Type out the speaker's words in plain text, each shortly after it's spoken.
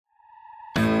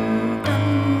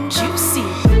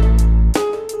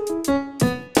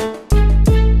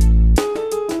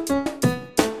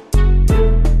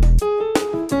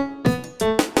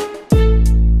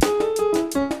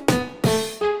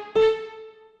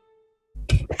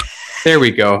There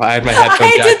we go. I had my headphone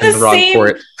jack in the wrong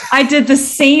port. I did the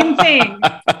same thing.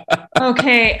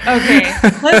 Okay.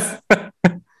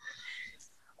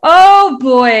 Oh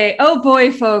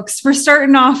boy, folks. We're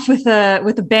starting off with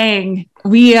a bang.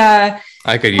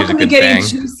 I could use a good bang.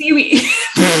 Juicy.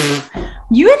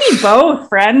 You and me both,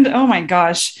 friend. Oh my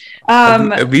gosh.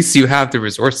 At least you have the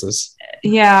resources.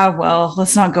 Yeah, well,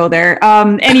 let's not go there.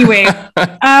 Anyway,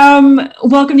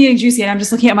 welcome to Getting Juicy. And I'm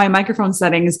just looking at my microphone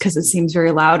settings because it seems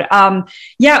very loud.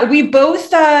 Yeah, we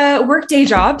both work day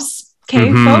jobs.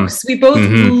 Okay, folks. We both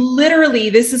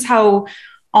literally, this is how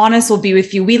honest we'll be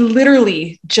with you. We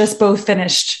literally just both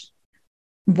finished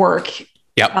work.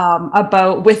 Yep.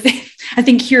 I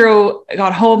think Hero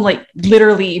got home like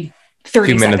literally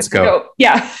 30 minutes ago.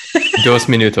 Yeah. 2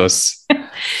 minutos.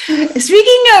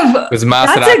 Speaking of, it was más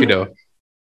rápido.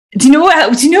 Do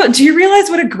you realize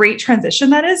what a great transition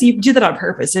that is? You did that on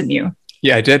purpose, didn't you?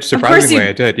 Yeah, I did. Surprisingly,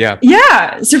 I did. Yeah.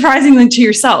 Yeah. Surprisingly to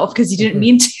yourself, because you didn't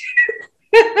mean to.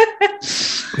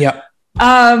 Yeah.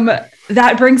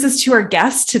 That brings us to our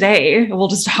guest today. We'll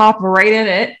just hop right in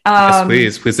it. Yes,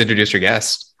 please. Please introduce your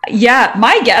guest. Yeah.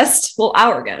 My guest. Well,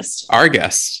 our guest. Our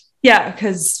guest. Yeah,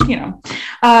 because,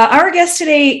 our guest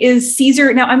today is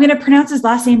Cesar. Now, I'm going to pronounce his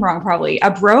last name wrong, probably.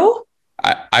 Abreu?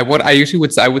 I would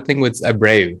think it's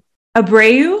Abreu.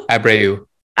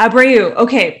 Abreu.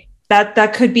 Okay.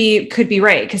 That could be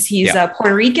right, because he's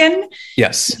Puerto Rican.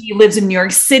 Yes. He lives in New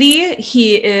York City.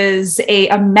 He is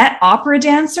a Met opera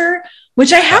dancer,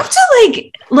 which I have to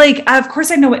like, of course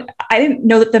I know it. I didn't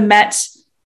know that the Met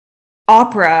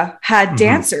opera had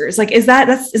dancers. Like, is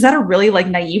that a really like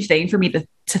naive thing for me to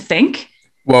think?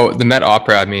 Well, the Met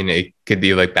Opera, I mean, it could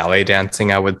be like ballet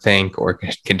dancing, I would think, or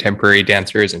contemporary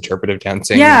dancers, interpretive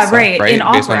dancing. Yeah, stuff, right. In based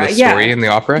opera, on the story in the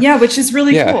opera. Yeah, which is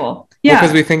really cool. Yeah,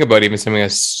 because we think about even something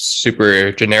that's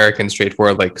super generic and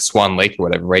straightforward, like Swan Lake or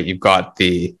whatever, right? You've got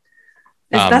the.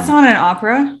 That's not an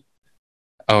opera.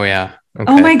 Oh yeah.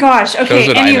 Okay. Oh my gosh.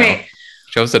 Okay. Anyway.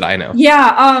 Shows that I know.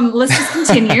 Yeah. Let's just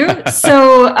continue.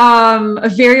 So, a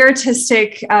very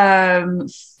artistic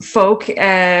folk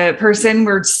person.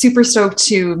 We're super stoked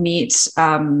to meet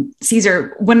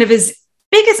Cesar. One of his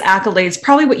biggest accolades,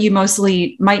 probably what you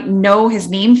mostly might know his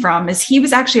name from, is he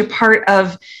was actually a part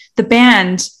of the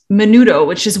band Menudo,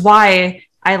 which is why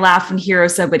I laughed when Hero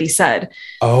said what he said.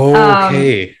 Oh,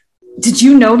 okay. Did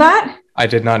you know that? I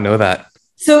did not know that.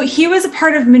 So he was a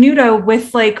part of Menudo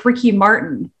with like Ricky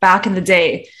Martin back in the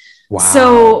day. Wow.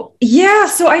 So yeah,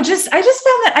 so I just found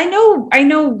that I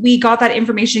know we got that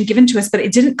information given to us, but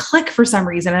it didn't click for some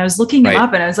reason. I was looking him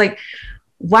up and I was like,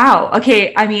 wow,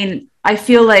 okay. I mean, I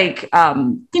feel like we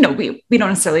don't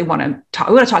necessarily want to talk.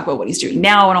 We want to talk about what he's doing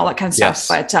now and all that kind of stuff.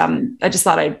 But I just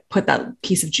thought I'd put that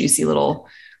piece of juicy little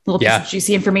piece of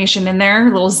juicy information in there,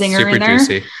 a little zinger super in there.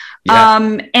 Juicy.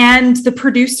 Yeah. And the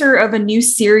producer of a new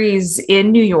series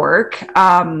in New York,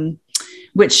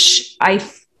 which I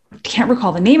can't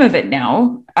recall the name of it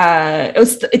now.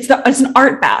 It's an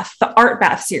art bath, the art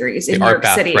bath series in New York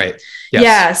City. Right. Yes.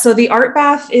 Yeah. So the art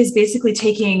bath is basically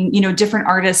taking, different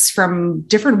artists from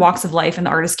different walks of life in the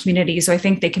artist community. So I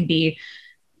think they can be,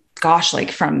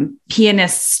 like from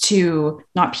pianists to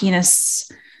not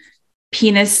pianists,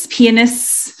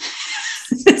 pianists.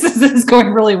 This is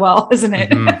going really well, isn't it?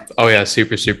 Mm-hmm. Oh yeah,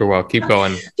 super, super well. Keep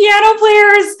going. Piano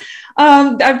players.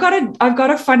 I've got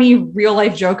a funny real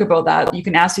life joke about that. You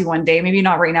can ask me one day, maybe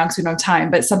not right now because we don't have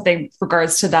time, but something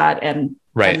regards to that and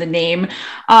the name.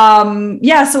 So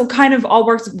it kind of all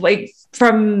works like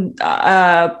from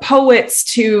poets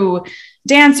to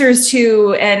dancers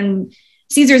and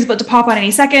Cesar's about to pop on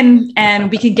any second,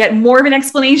 and we can get more of an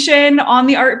explanation on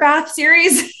the art bath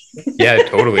series. Yeah,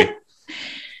 totally.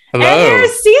 Hello. And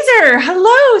there's Cesar.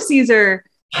 Hello, Cesar.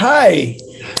 Hi.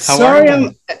 Sorry,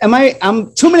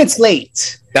 I'm 2 minutes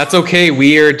late. That's okay.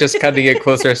 We are just cutting it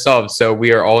close ourselves, so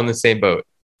we are all in the same boat.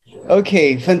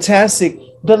 Okay, fantastic.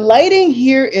 The lighting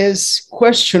here is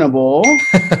questionable,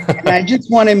 and I just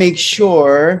want to make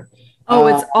sure. Oh,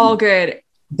 it's all good.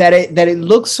 That it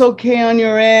looks okay on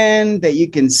your end, that you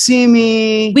can see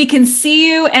me. We can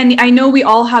see you, and I know we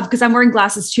all have, because I'm wearing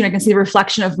glasses too, and I can see the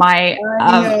reflection of my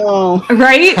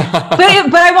right. but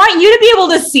I want you to be able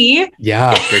to see.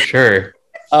 Yeah, for sure.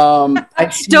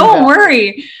 Don't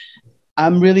worry.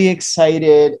 I'm really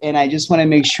excited, and I just want to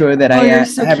make sure that I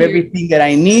have everything that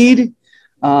I need.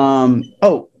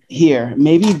 Here,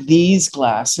 maybe these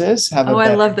glasses have.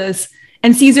 I love this.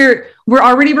 And Cesar, we're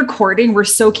already recording. We're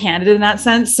so candid in that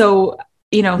sense. So,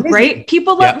 right?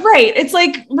 People love, right. It's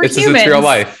like, we're humans. It's real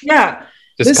life. Yeah.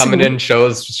 Just coming in,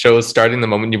 shows starting the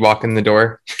moment you walk in the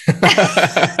door.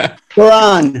 We're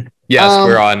on. Yes,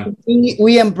 we're on.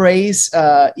 We embrace,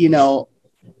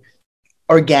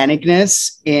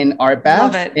 organicness in Art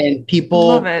Love Bath it. and Love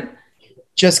people it.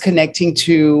 just connecting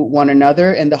to one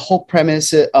another. And the whole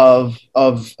premise of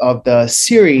the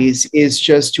series is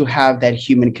just to have that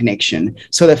human connection.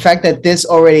 So the fact that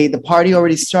the party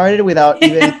already started without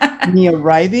even me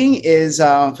arriving is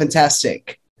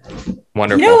fantastic.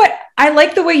 Wonderful. You know what? I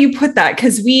like the way you put that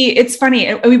because it's funny.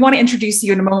 And we want to introduce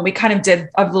you in a moment. We kind of did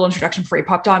a little introduction before you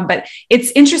popped on, but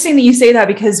it's interesting that you say that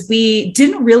because we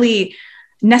didn't really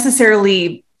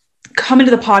necessarily come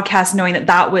into the podcast knowing that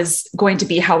that was going to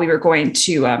be how we were going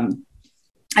to,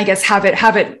 I guess, have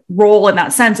it roll in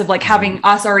that sense of like having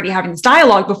us already having this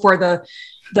dialogue before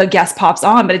the guest pops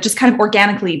on, but it just kind of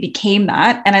organically became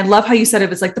that. And I love how you said it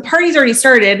was like, the party's already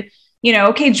started,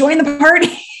 okay, join the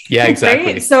party. Yeah,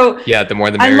 exactly. Right? So yeah, the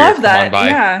more the merrier. I love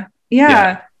that.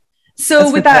 Yeah. So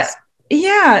That's with fantastic.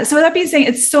 so with that being said,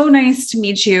 it's so nice to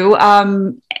meet you.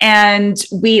 And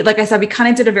we, like I said, we kind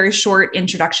of did a very short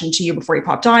introduction to you before you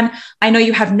popped on. I know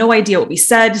you have no idea what we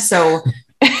said, so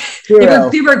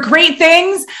they were great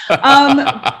things.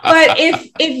 But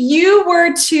if you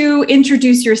were to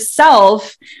introduce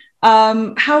yourself,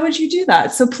 how would you do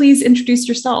that? So please introduce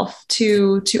yourself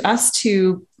to us,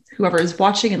 to whoever is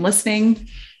watching and listening.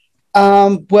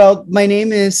 Well, my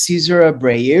name is Cesar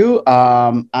Abreu.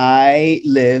 I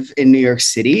live in New York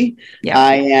City. Yeah.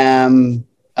 I am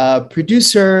a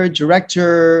producer,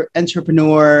 director,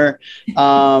 entrepreneur.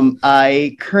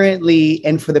 I currently,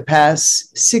 and for the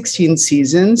past 16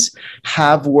 seasons,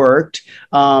 have worked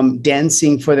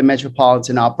dancing for the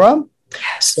Metropolitan Opera.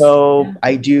 Yes. So Yeah.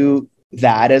 I do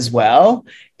that as well.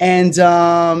 And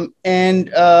I'm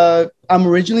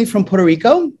originally from Puerto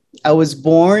Rico. I was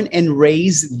born and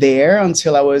raised there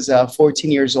until I was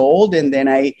 14 years old. And then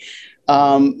I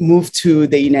moved to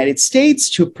the United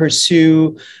States to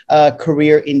pursue a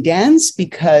career in dance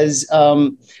because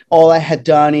all I had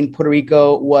done in Puerto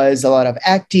Rico was a lot of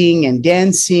acting and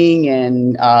dancing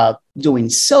and doing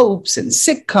soaps and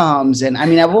sitcoms. And I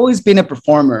mean, I've always been a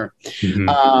performer.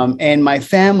 Mm-hmm. And my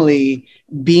family,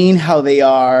 being how they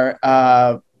are,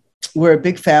 we're a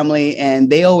big family and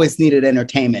they always needed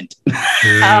entertainment. Oh,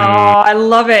 I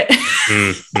love it.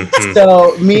 Mm-hmm.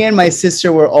 So me and my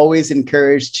sister were always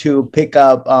encouraged to pick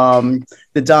up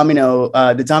the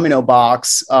domino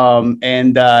box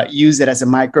and use it as a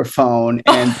microphone.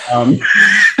 And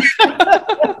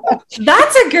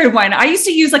that's a good one. I used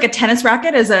to use like a tennis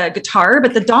racket as a guitar,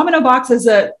 but the domino box is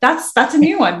that's a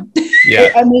new one.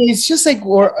 Yeah. I mean, it's just like,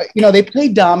 they play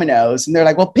dominoes and they're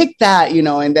like, well, pick that,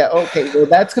 and they're okay, well,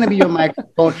 that's going to be your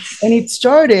microphone. And it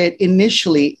started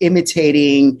initially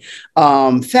imitating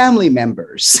family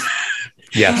members.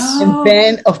 Yes. And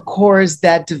then, of course,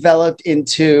 that developed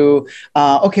into,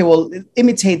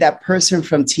 imitate that person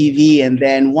from TV. And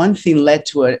then one thing led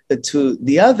to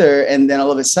the other. And then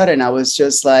all of a sudden, I was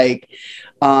just like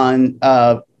on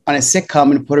a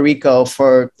sitcom in Puerto Rico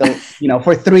for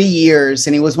 3 years.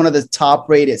 And it was one of the top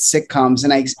rated sitcoms.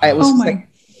 And I was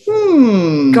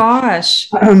gosh.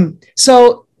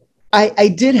 So I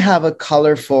did have a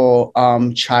colorful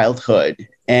childhood.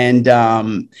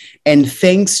 And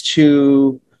thanks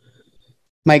to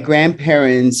my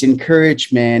grandparents'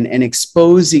 encouragement and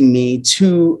exposing me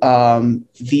to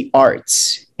the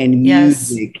arts and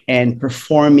music and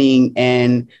performing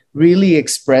and really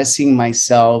expressing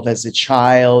myself as a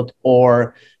child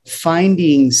or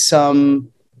finding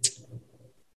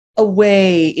a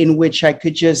way in which I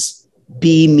could just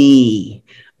be me,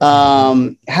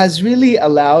 has really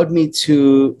allowed me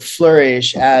to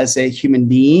flourish as a human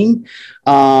being.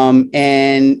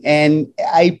 And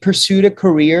I pursued a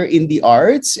career in the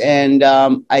arts, and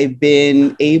I've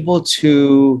been able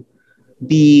to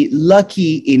be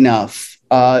lucky enough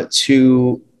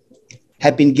to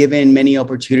have been given many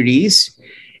opportunities.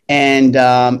 And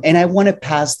I want to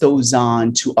pass those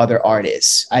on to other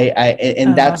artists.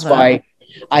 That's why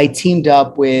I teamed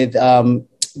up with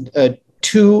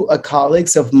two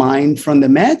colleagues of mine from the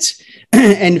Met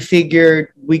and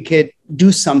figured we could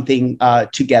do something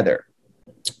together.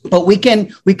 But we can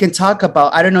talk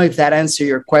about, I don't know if that answered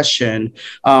your question,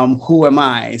 who am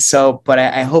I? So, but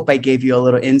I hope I gave you a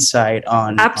little insight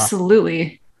on.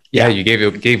 Absolutely. Yeah, you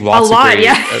gave lots a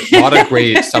lot of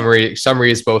great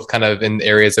summaries, both kind of in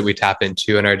areas that we tap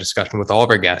into in our discussion with all of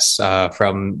our guests,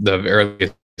 from the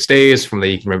earliest days, from the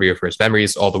you can remember your first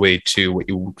memories, all the way to what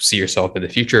you see yourself in the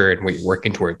future and what you're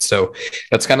working towards. So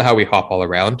that's kind of how we hop all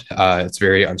around. It's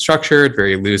very unstructured,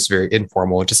 very loose, very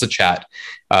informal, just a chat.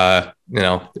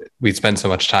 We spend so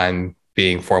much time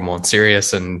being formal and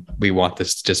serious, and we want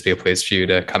this to just be a place for you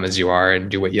to come as you are and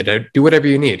do whatever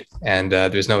you need. And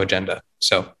there's no agenda.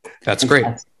 So that's great.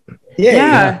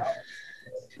 Yeah.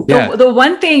 Yeah. The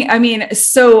one thing, I mean,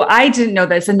 so I didn't know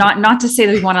this, and not to say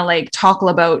that we want to like talk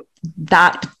about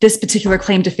this particular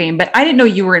claim to fame, but I didn't know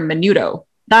you were in Menudo.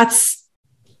 That's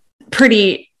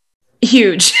pretty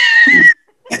huge.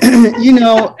 You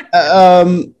know,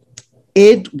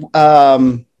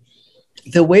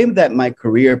 the way that my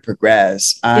career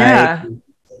progressed, yeah,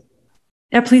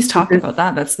 please talk about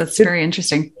that. That's very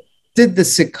interesting. Did the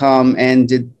sitcom and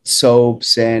did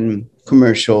soaps and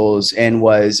commercials and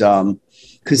was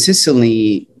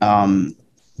consistently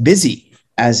busy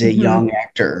as a young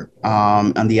actor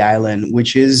on the island,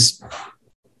 which is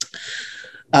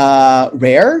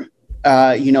rare,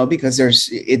 you know, because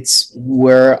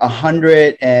we're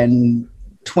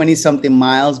 120 something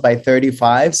miles by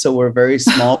 35, so we're very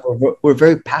small. we're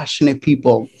very passionate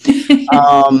people,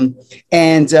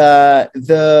 and at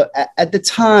the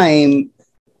time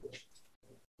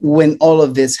when all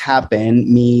of this happened,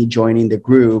 me joining the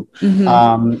group,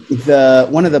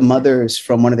 one of the mothers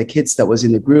from one of the kids that was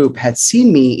in the group had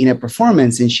seen me in a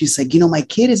performance, and she's like, you know, my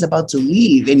kid is about to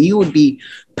leave and you would be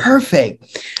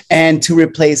perfect and to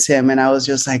replace him. And I was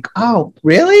just like, oh,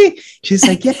 really? She's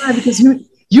like, yeah, because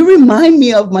you remind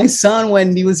me of my son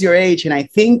when he was your age. And I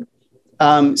think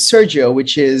Sergio,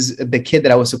 which is the kid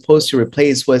that I was supposed to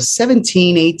replace, was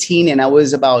 17, 18, and I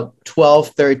was about 12,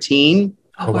 13.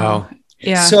 Oh, wow.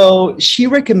 Yeah. So she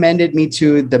recommended me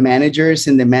to the managers,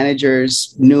 and the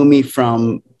managers knew me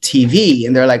from TV,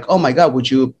 and they're like, oh my God,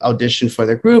 would you audition for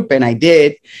the group? And I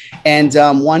did. And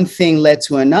one thing led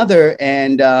to another,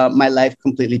 and my life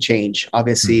completely changed.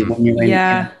 Obviously, when you're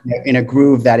in a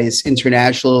groove that is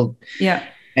international. Yeah.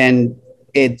 And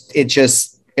it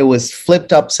was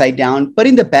flipped upside down, but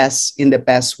in the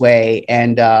best way.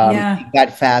 And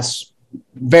got fast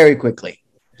very quickly.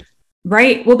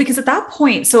 Right. Well, because at that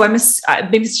point, so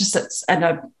maybe it's just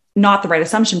not the right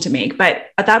assumption to make, but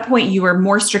at that point you were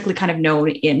more strictly kind of known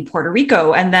in Puerto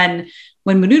Rico. And then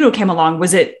when Menudo came along,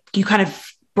 was it, you kind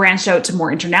of branched out to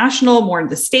more international, more in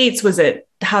the States? Was that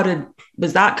kind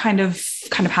of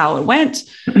how it went?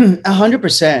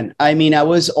 100%. I mean,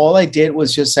 all I did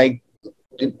was just like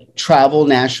travel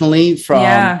nationally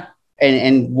from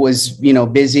and was, you know,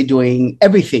 busy doing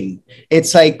everything.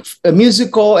 It's like a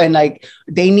musical, and like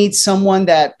they need someone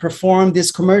that performed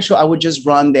this commercial. I would just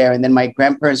run there, and then my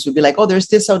grandparents would be like, oh, there's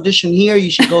this audition here, you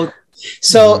should go.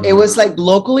 So it was like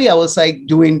locally, I was like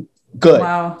doing good.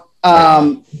 Wow.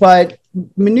 But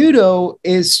Menudo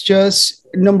is just,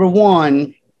 number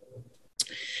one,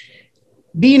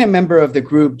 being a member of the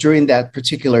group during that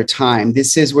particular time.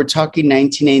 We're talking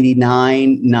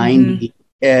 1989, 90.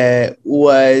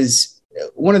 Was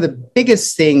one of the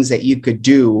biggest things that you could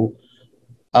do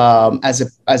as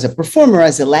a performer,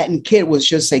 as a Latin kid, was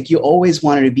just like you always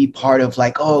wanted to be part of,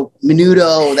 like, oh,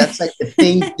 Menudo, that's like the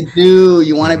thing to do.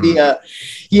 You want to be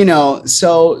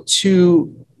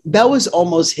that was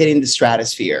almost hitting the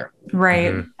stratosphere.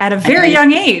 Right. At a very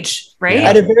young age, right?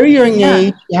 At a very young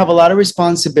age, you have a lot of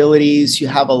responsibilities. You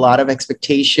have a lot of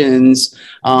expectations.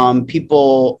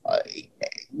 People,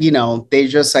 they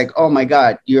just like, oh my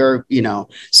God,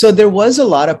 so there was a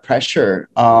lot of pressure.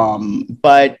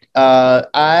 But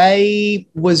I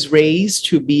was raised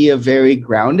to be a very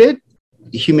grounded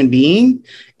human being.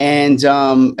 And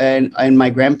my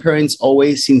grandparents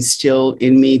always instilled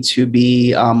in me to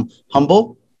be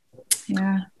humble.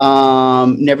 Yeah.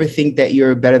 Never think that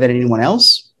you're better than anyone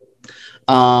else.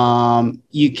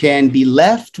 You can be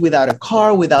left without a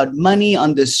car, without money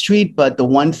on the street, but the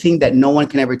one thing that no one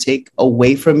can ever take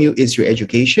away from you is your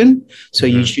education. So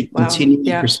you should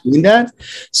continue pursuing that.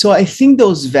 So I think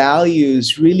those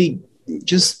values really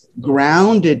just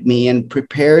grounded me and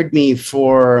prepared me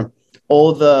for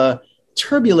all the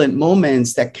turbulent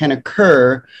moments that can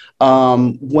occur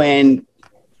when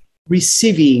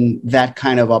receiving that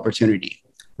kind of opportunity.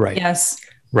 Right. Yes.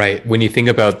 Right. When you think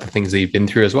about the things that you've been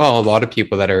through as well, a lot of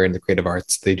people that are in the creative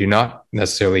arts, they do not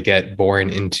necessarily get born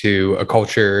into a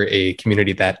culture, a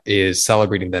community that is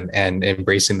celebrating them and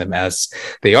embracing them as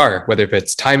they are, whether if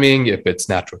it's timing, if it's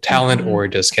natural talent, or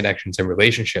just connections and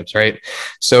relationships, right?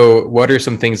 So what are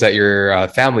some things that your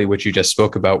family, which you just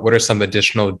spoke about, what are some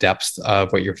additional depths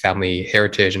of what your family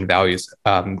heritage and values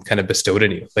kind of bestowed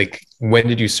in you? Like, when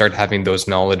did you start having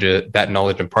that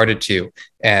knowledge imparted to you?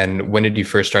 And when did you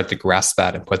first start to grasp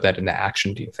that and put that into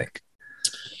action, do you think?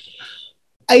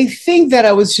 I think that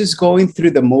I was just going through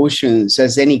the motions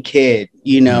as any kid,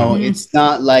 It's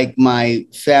not like my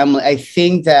family. I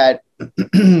think that,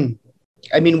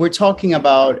 we're talking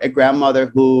about a grandmother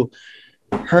who,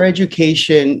 her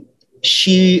education,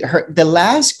 the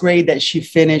last grade that she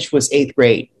finished was 8th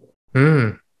grade.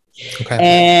 Okay.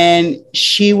 And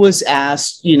she was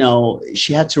asked,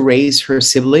 she had to raise her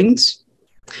siblings.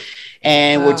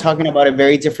 And we're talking about a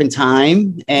very different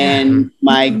time. And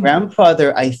my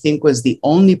grandfather, I think, was the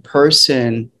only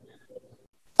person,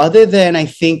 other than I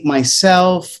think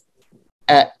myself,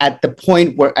 at the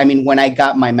point where, I mean, when I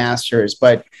got my master's,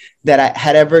 but that I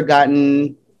had ever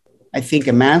gotten, I think,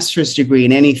 a master's degree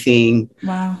in anything.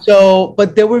 Wow. So,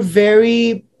 but they were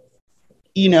very,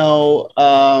 you know,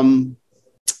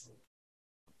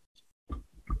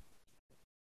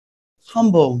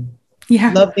 humble,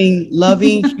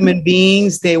 loving human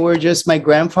beings. They were just, my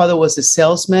grandfather was a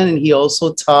salesman, and he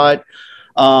also taught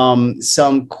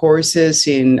some courses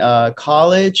in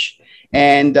college.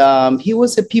 And he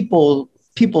was a people's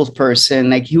person.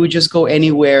 Like, he would just go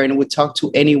anywhere and would talk to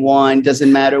anyone.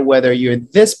 Doesn't matter whether you're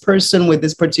this person with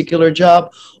this particular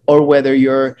job or whether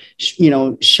you're, you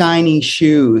know, shining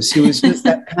shoes. He was just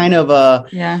that kind of a,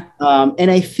 and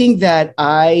I think that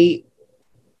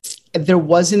there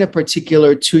wasn't a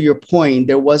particular, to your point,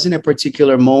 there wasn't a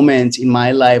particular moment in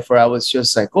my life where I was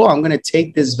just like, oh, I'm going to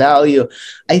take this value.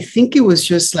 I think it was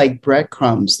just like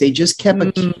breadcrumbs. They just kept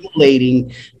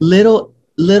accumulating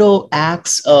little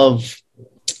acts of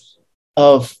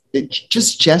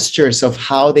just gestures of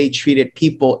how they treated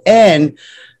people. And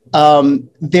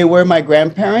they were my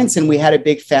grandparents, and we had a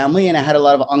big family, and I had a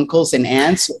lot of uncles and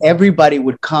aunts. Everybody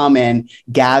would come and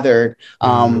gather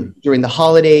during the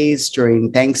holidays,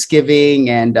 during Thanksgiving.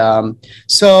 And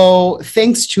so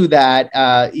thanks to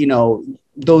that, you know,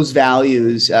 those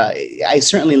values, I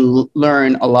certainly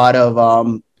learned a lot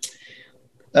of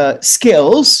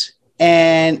skills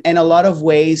and a lot of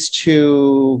ways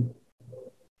to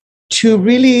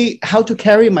really how to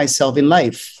carry myself in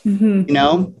life, you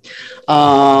know,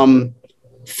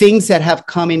 things that have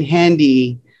come in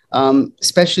handy,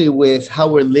 especially with how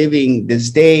we're living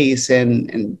these days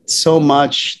and so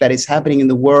much that is happening in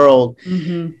the world.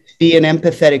 Be an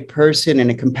empathetic person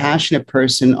and a compassionate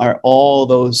person are all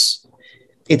those,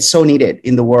 it's so needed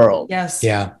in the world. Yes.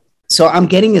 Yeah. So I'm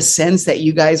getting a sense that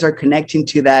you guys are connecting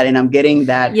to that, and I'm getting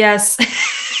that. Yes.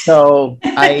 So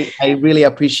I really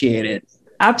appreciate it.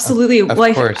 Absolutely. Of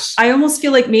course. I almost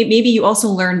feel like maybe you also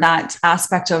learned that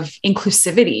aspect of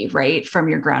inclusivity, right, from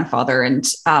your grandfather, and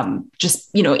just,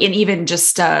 you know, in even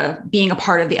just being a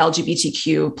part of the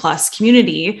LGBTQ plus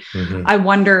community. I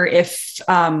wonder if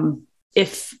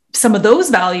some of those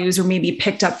values were maybe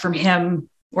picked up from him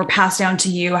or passed down to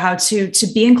you, how to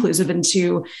be inclusive and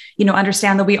to, you know,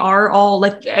 understand that we are all,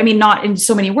 like, I mean, not in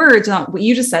so many words, not what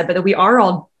you just said, but that we are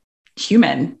all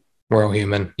human. We're all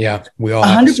human. Yeah. We all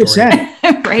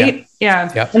 100%. Right. Yeah.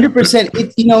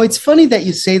 100%. You know, it's funny that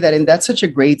you say that. And that's such a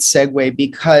great segue,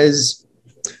 because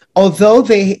although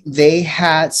they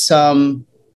had some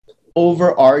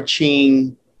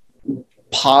overarching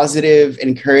positive,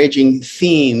 encouraging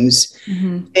themes,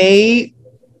 they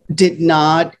did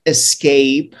not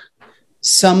escape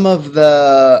some of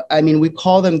the, I mean, we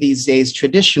call them these days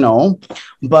traditional,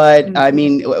 but I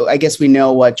mean, I guess we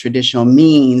know what traditional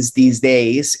means these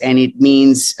days. And it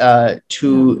means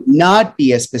to not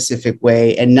be a specific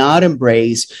way and not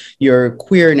embrace your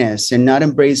queerness and not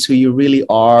embrace who you really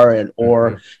are, and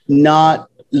or not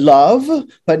love,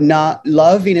 but not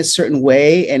love in a certain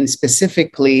way. And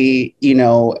specifically, you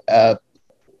know,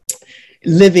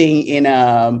 living in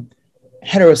a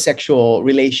heterosexual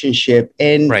relationship.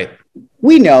 And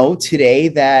we know today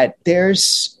that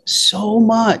there's so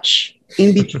much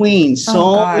in between,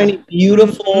 so many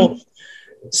beautiful,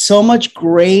 so much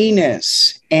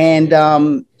grayness. And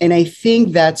I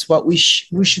think that's what we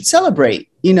should celebrate,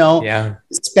 you know,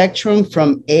 spectrum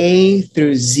from A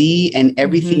through Z and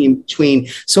everything in between.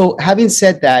 So having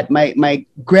said that, my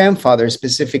grandfather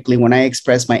specifically, when I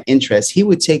expressed my interest, he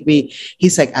would take me,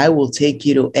 he's like, I will take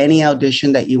you to any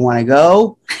audition that you want to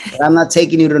go, but I'm not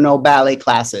taking you to no ballet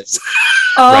classes.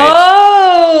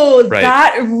 That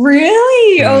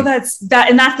really, that's that.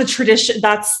 And that's the tradition.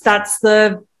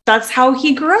 That's how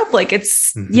he grew up. Like,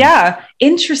 it's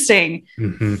interesting.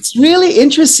 It's really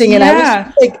interesting. And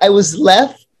I was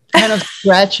left kind of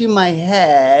scratching my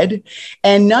head,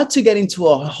 and not to get into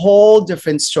a whole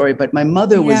different story, but my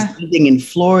mother was living in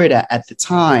Florida at the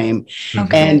time.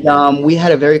 And we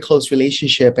had a very close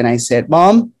relationship. And I said,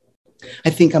 Mom,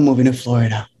 I think I'm moving to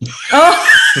Florida.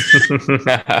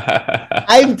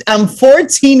 I'm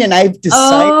 14 and I've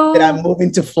decided that I'm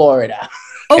moving to Florida.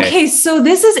 Okay, so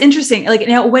this is interesting. Like,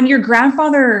 now, when your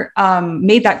grandfather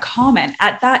made that comment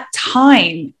at that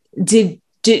time,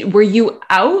 were you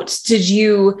out? Did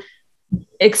you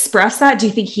express that? Do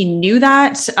you think he knew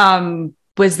that?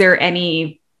 Was there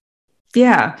any?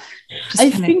 Yeah,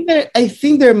 I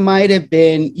think there might have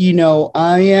been. You know,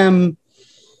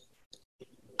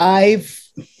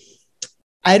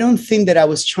 I don't think that I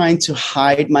was trying to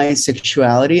hide my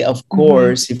sexuality. Of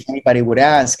course, if anybody would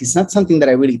ask, it's not something that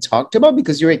I really talked about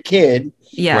because you're a kid.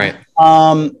 Yeah. Right.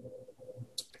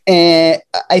 And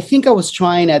I think I was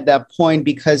trying at that point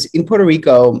because in Puerto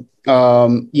Rico,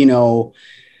 you know,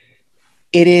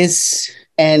 it is,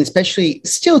 and especially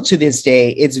still to this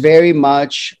day, it's very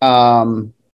much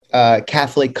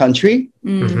Catholic country.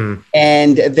 Mm-hmm.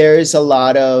 And there's a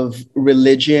lot of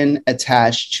religion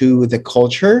attached to the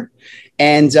culture.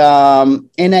 And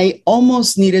I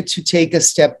almost needed to take a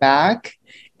step back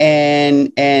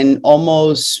and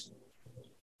almost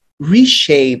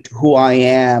reshaped who I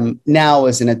am now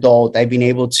as an adult. I've been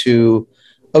able to,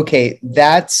 okay,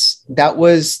 that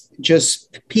was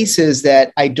just pieces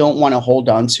that I don't want to hold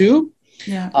on to.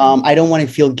 Yeah. I don't want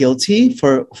to feel guilty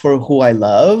for who I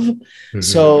love. Mm-hmm.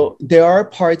 So there are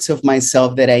parts of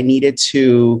myself that I needed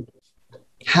to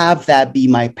have that be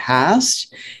my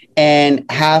past and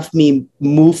have me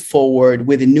move forward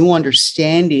with a new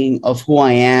understanding of who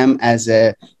I am as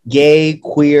a gay,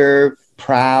 queer,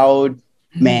 proud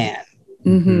man.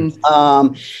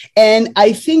 Mm-hmm. And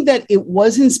I think that it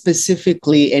wasn't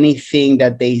specifically anything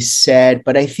that they said,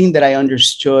 but I think that I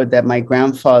understood that my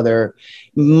grandfather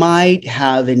might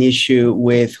have an issue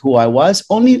with who I was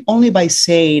only by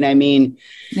saying, I mean,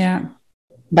 yeah,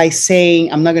 by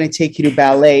saying, I'm not going to take you to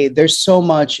ballet. There's so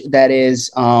much that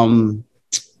is,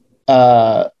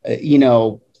 you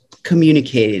know,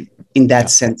 communicated in that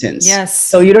sentence. Yes.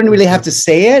 So you don't really have to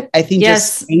say it. I think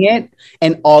yes. just saying it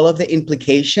and all of the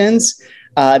implications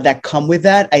that come with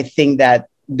that, I think that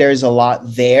there's a lot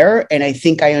there. And I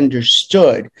think I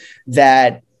understood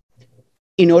that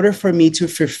in order for me to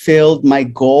fulfill my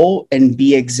goal and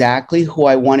be exactly who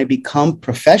I want to become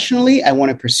professionally, I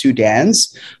want to pursue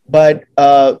dance. But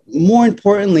more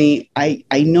importantly, I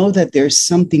know that there's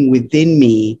something within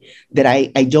me that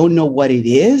I don't know what it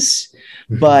is,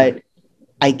 but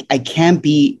I can't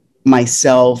be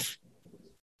myself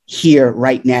here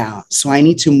right now. So I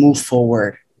need to move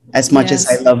forward as much as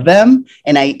I love them.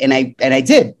 And I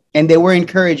did. And they were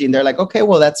encouraging. They're like, okay,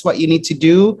 well, that's what you need to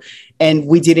do. And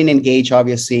we didn't engage,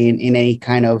 obviously, in any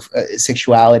kind of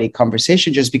sexuality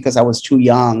conversation just because I was too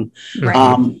young.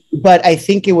 Right. But I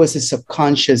think it was a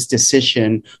subconscious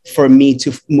decision for me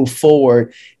to move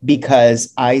forward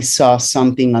because I saw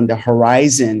something on the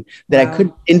horizon that I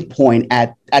could pinpoint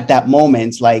at that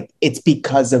moment. Like, it's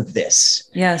because of this.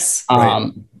 Yes.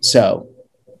 So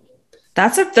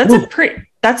that's a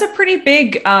pretty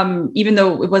big, even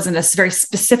though it wasn't a very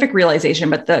specific realization,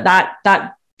 but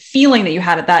that feeling that you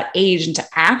had at that age and to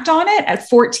act on it at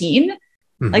 14,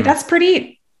 like that's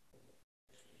pretty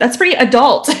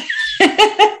adult.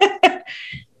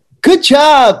 Good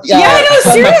job. Yeah,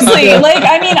 no, seriously. Like,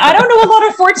 I mean, I don't know a lot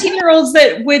of 14-year-olds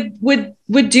that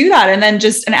would do that and then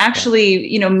just actually,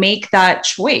 you know, make that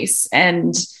choice.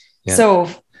 And so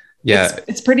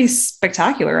it's pretty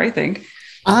spectacular, I think.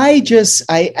 I just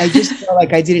felt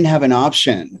like I didn't have an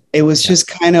option. It was just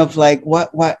kind of like,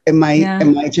 what am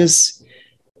I just,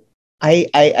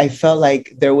 I felt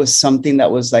like there was something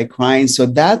that was like crying. So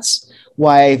that's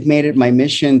why I've made it my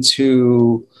mission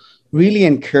to really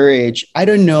encourage. I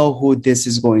don't know who this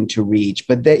is going to reach,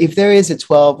 but if there is a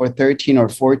 12 or 13 or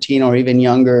 14 or even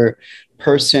younger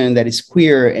person that is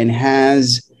queer and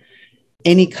has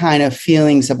any kind of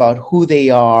feelings about who they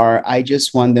are, I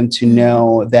just want them to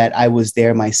know that I was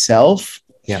there myself.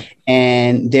 Yeah.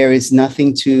 And there is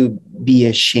nothing to be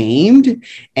ashamed,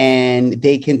 and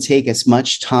they can take as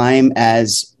much time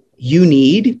as you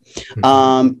need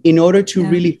in order to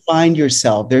really find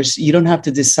yourself. You don't have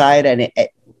to decide, and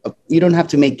you don't have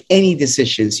to make any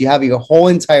decisions. You have your whole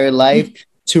entire life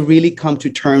to really come to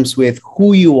terms with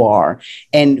who you are,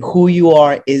 and who you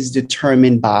are is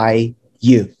determined by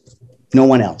you. No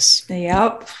one else.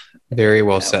 Yep. Very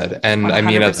well said. And 100%. I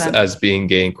mean, as being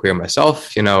gay and queer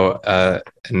myself, you know,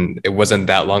 and it wasn't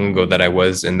that long ago that I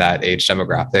was in that age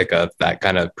demographic of that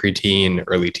kind of preteen,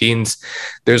 early teens.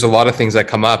 There's a lot of things that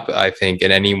come up, I think,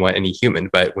 in any human.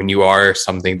 But when you are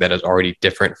something that is already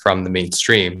different from the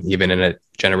mainstream, even in a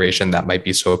generation that might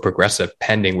be so progressive,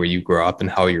 pending where you grow up and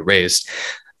how you're raised,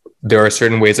 there are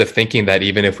certain ways of thinking that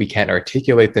even if we can't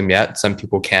articulate them yet, some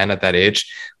people can at that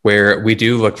age, where we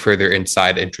do look further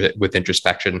inside with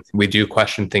introspection. We do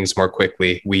question things more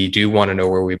quickly. We do want to know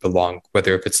where we belong,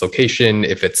 whether if it's location,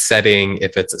 if it's setting,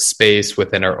 if it's a space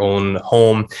within our own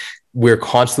home. we're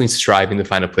constantly striving to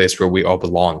find a place where we all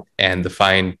belong and to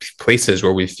find places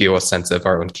where we feel a sense of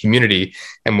our own community.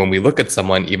 And when we look at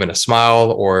someone, even a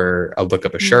smile or a look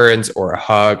of assurance or a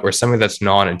hug or something that's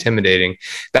non-intimidating,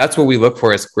 that's what we look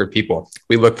for as queer people.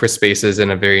 We look for spaces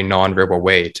in a very non-verbal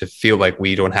way to feel like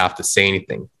we don't have to say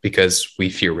anything because we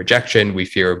fear rejection, we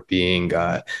fear being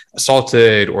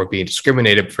assaulted or being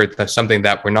discriminated for something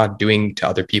that we're not doing to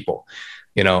other people.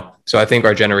 So I think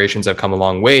our generations have come a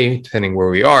long way, depending where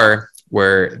we are,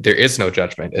 where there is no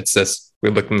judgment. It's just,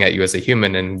 we're looking at you as a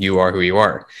human and you are who you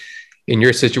are. In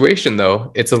your situation,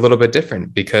 though, it's a little bit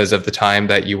different because of the time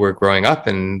that you were growing up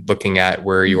and looking at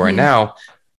where you are now.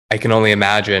 I can only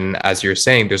imagine, as you're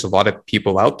saying, there's a lot of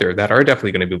people out there that are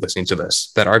definitely going to be listening to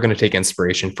this, that are going to take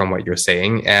inspiration from what you're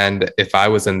saying. And if I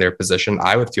was in their position,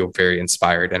 I would feel very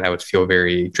inspired and I would feel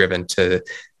very driven to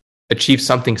achieve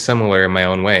something similar in my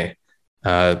own way.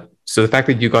 So the fact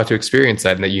that you got to experience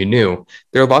that and that you knew,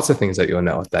 there are lots of things that you'll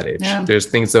know at that age. Yeah. There's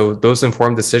things, though, those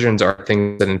informed decisions are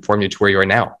things that inform you to where you are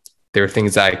now. There are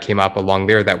things that came up along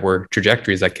there that were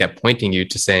trajectories that kept pointing you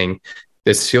to saying,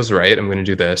 this feels right. I'm going to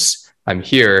do this. I'm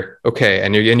here. Okay.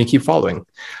 And you keep following.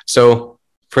 So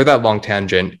for that long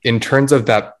tangent, in terms of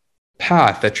that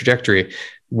path, that trajectory,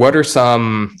 what are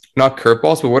some, not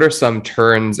curveballs, but what are some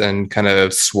turns and kind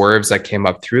of swerves that came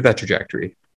up through that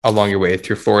trajectory along your way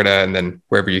through Florida and then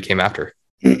wherever you came after?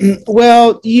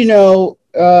 Well,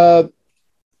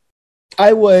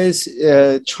 I was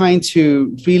trying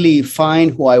to really find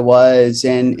who I was.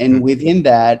 And within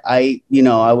that, I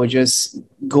would just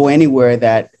go anywhere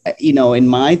that, in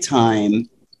my time,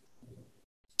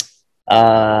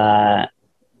 the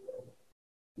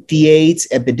AIDS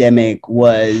epidemic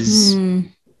was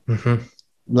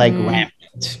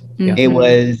rampant.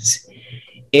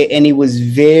 It was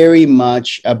very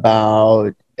much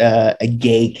about a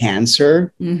gay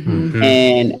cancer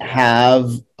and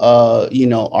have,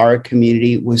 our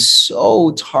community was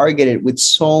so targeted with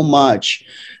so much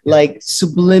like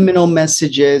subliminal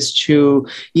messages to,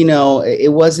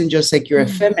 it wasn't just like you're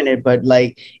effeminate, but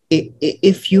like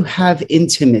if you have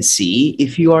intimacy,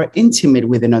 if you are intimate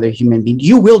with another human being,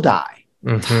 you will die.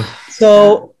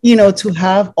 So, to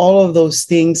have all of those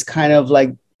things kind of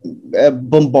like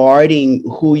bombarding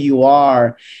who you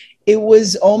are, it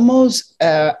was almost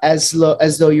as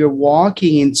though you're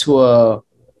walking into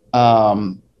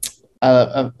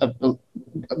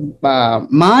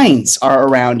mines are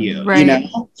around you, right.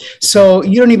 So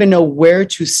you don't even know where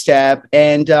to step.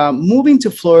 And moving to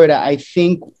Florida, I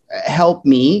think helped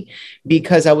me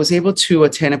because I was able to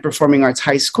attend a performing arts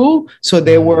high school. So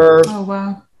there were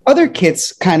other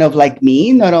kids kind of like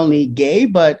me, not only gay,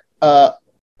 but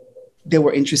they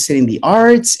were interested in the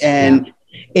arts, and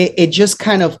it just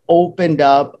kind of opened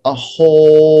up a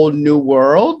whole new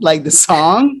world, like the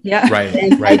song.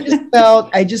 And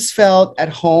I just felt at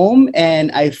home,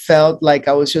 and I felt like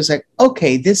I was just like,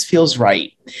 okay, this feels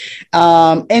right.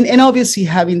 And obviously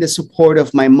having the support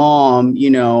of my mom,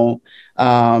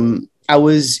 I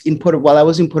was in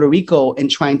Puerto Rico and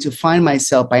trying to find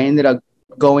myself. I ended up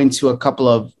going to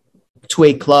to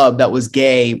a club that was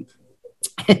gay.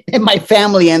 And my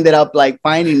family ended up like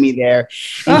finding me there.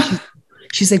 And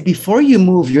she's like, before you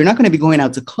move, you're not going to be going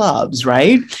out to clubs,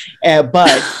 right?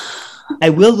 But I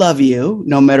will love you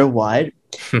no matter what.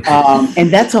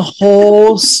 And that's a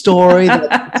whole story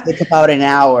that took about an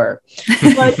hour.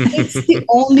 But it's the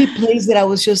only place that I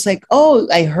was just like, oh,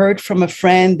 I heard from a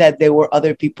friend that there were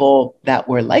other people that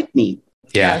were like me.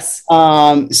 Yes.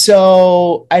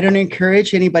 So I don't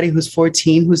encourage anybody who's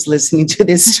 14 who's listening to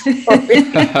this story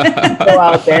to go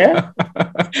out there.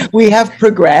 We have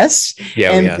progressed,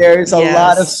 and there's a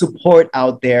lot of support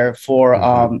out there for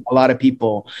a lot of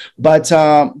people. But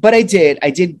I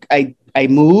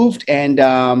moved, and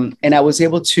I was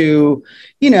able to,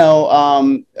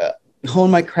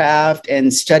 hone my craft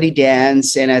and study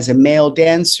dance. And as a male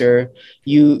dancer,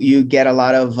 you get a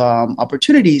lot of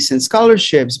opportunities and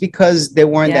scholarships because there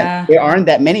aren't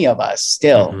that many of us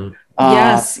still.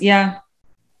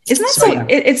 Isn't that so?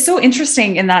 It's so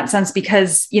interesting in that sense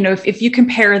because, if you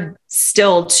compare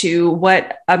still to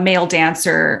what a male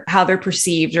dancer, how they're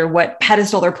perceived or what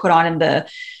pedestal they're put on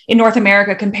in North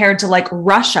America compared to like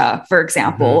Russia, for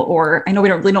example, or I know we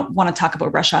don't want to talk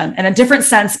about Russia in a different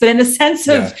sense, but in the sense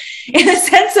of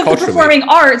the performing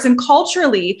arts and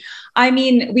culturally, I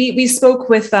mean, we spoke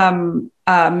with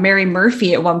Mary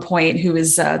Murphy at one point, who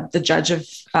is the judge of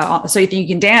So You Think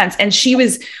You Can Dance. And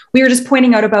we were just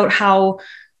pointing out about how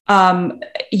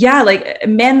yeah, like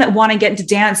men that want to get into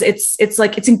dance, it's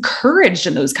like it's encouraged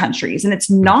in those countries, and it's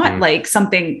not like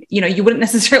something, you know, you wouldn't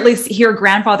necessarily hear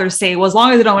grandfathers say, well, as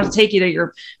long as I don't want to take you to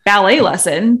your ballet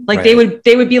lesson, like they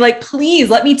would be like, please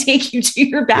let me take you to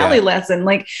your ballet lesson,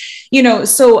 like, you know.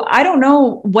 So I don't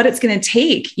know what it's going to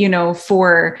take, you know,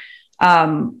 for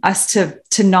us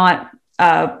to not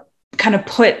kind of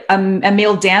put a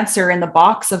male dancer in the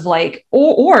box of like,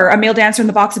 or a male dancer in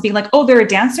the box of being like, oh, they're a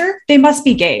dancer, they must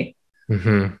be gay.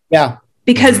 Yeah.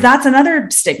 Because that's another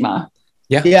stigma.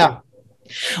 Yeah.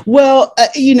 Well,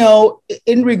 you know,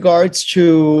 in regards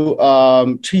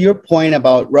to your point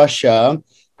about Russia,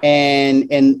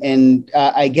 and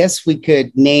I guess we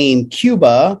could name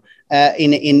Cuba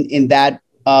in that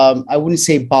I wouldn't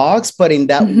say box, but in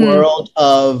that world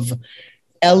of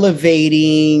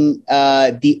elevating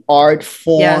the art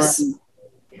form. Yes.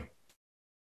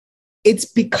 It's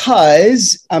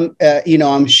because you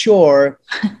know, I'm sure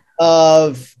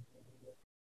of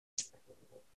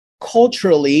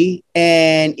culturally,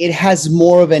 and it has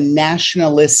more of a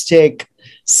nationalistic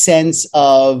sense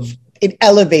of, it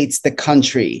elevates the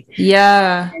country.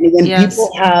 Yeah. And when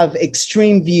people have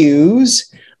extreme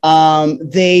views,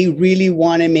 they really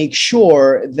want to make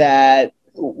sure that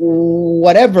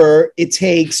whatever it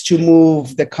takes to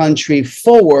move the country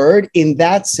forward in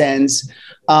that sense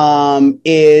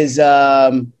is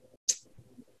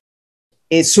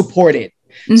supported.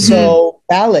 So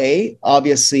ballet,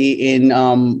 obviously, in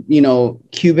you know,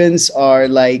 Cubans are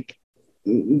like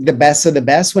the best of the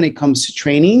best when it comes to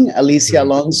training. Alicia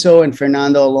Alonso and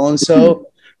Fernando Alonso,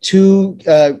 two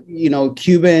you know,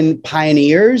 Cuban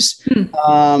pioneers,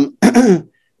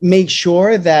 make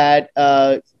sure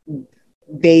that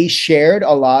they shared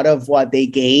a lot of what they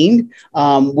gained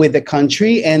with the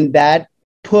country, and that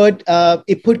put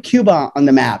Cuba on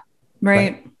the map.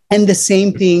 Right. And the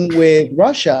same thing with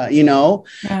Russia, you know.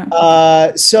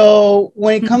 So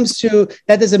when it comes to,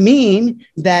 that doesn't mean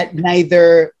that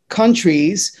neither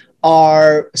countries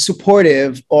are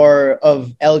supportive or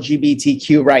of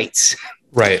LGBTQ rights.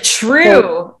 Right. True.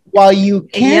 So while you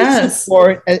can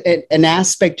support an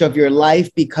aspect of your life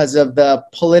because of the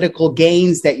political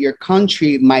gains that your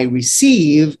country might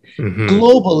receive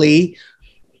globally,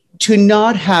 to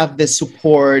not have the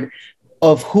support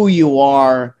of who you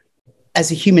are as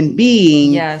a human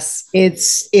being,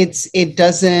 it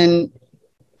doesn't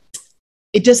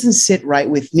sit right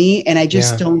with me, and I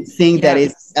just don't think that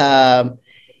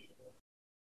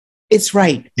it's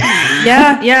right.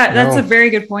 That's a very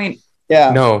good point.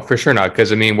 No, for sure not.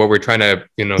 Because I mean, what we're trying to,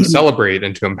 you know, celebrate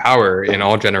and to empower in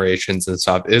all generations and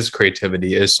stuff is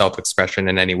creativity, is self-expression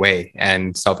in any way.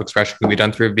 And self-expression can be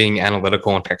done through being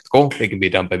analytical and technical. It can be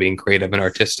done by being creative and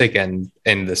artistic, and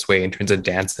in this way, in terms of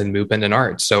dance and movement and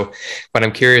art. So, but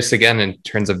I'm curious again, in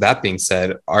terms of that being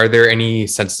said, are there any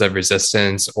senses of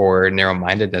resistance or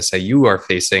narrow-mindedness that you are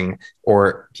facing,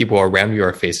 or people around you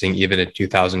are facing, even in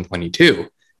 2022?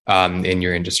 In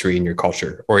your industry, in your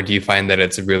culture, or do you find that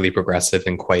it's really progressive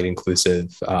and quite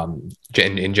inclusive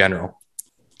in general?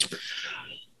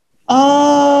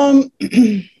 I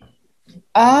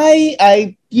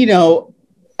you know,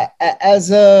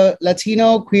 as a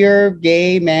Latino, queer,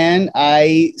 gay man,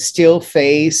 I still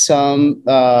face some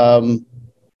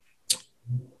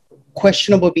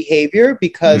questionable behavior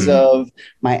because of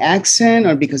my accent,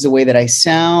 or because of the way that I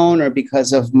sound, or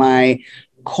because of my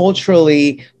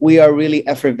culturally, we are really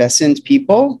effervescent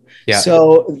people.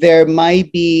 So there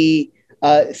might be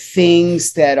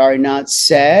things that are not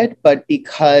said, but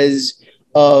because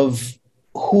of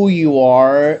who you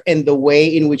are and the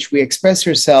way in which we express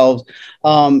ourselves,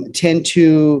 tend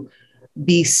to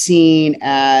be seen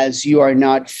as you are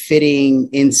not fitting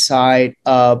inside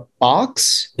a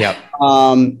box.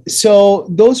 So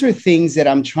those are things that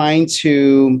I'm trying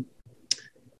to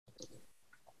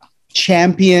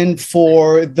champion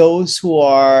for those who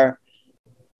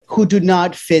do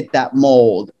not fit that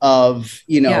mold of,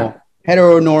 you know,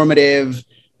 heteronormative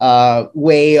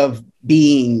way of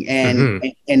being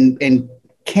and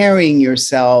carrying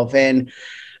yourself. And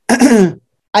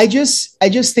I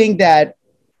just think that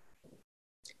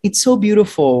it's so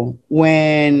beautiful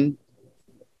when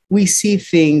we see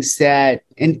things that,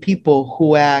 and people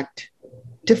who act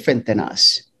different than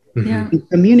us, and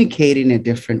communicate in a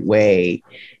different way,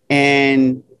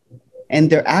 and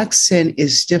their accent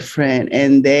is different,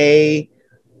 and they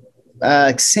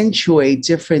accentuate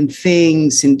different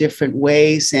things in different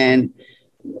ways. And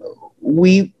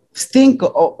we think,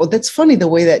 oh, that's funny the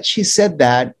way that she said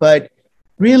that, but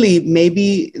really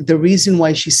maybe the reason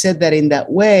why she said that in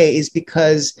that way is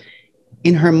because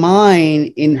in her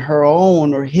mind, in her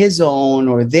own or his own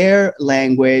or their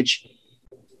language,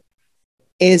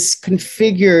 is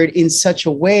configured in such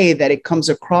a way that it comes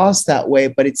across that way,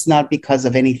 but it's not because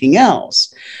of anything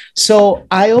else. So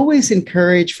I always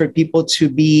encourage for people to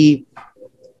be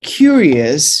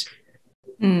curious,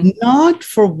 not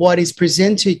for what is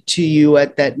presented to you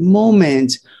at that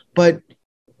moment, but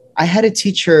I had a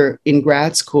teacher in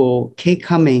grad school, Kay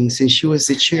Cummings, and she was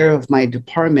the chair of my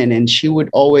department. And she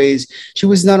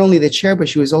was not only the chair, but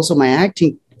she was also my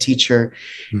acting teacher.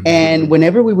 Mm-hmm. And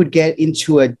whenever we would get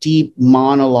into a deep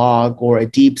monologue or a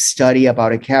deep study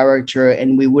about a character,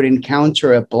 and we would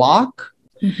encounter a block,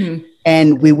 mm-hmm.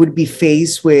 and we would be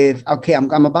faced with, okay,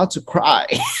 I'm about to cry.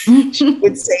 She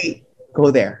would say,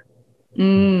 go there.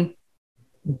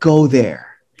 Go there.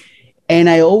 And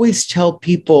I always tell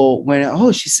people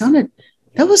when, she sounded,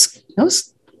 that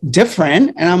was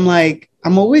different. And I'm like,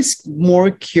 I'm always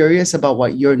more curious about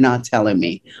what you're not telling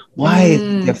me. Why is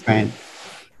it different?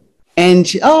 And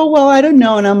she, I don't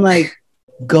know. And I'm like,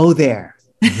 go there.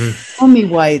 Mm-hmm. Tell me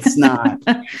why it's not.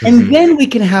 And then we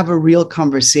can have a real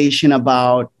conversation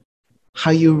about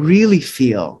how you really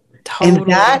feel.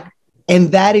 Totally.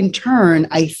 And that in turn,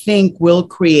 I think will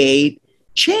create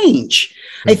change.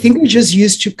 I think we're just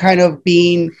used to kind of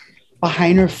being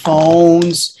behind our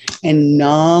phones and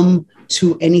numb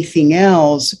to anything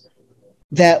else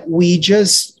that we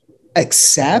just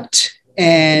accept,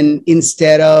 and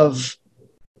instead of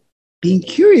being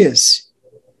curious.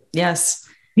 Yes.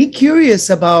 Be curious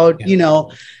about,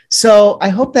 so I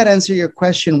hope that answered your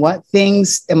question. What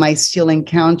things am I still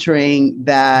encountering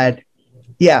that?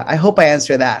 Yeah, I hope I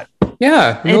answered that.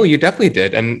 Yeah, no, you definitely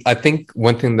did. And I think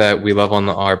one thing that we love on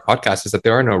our podcast is that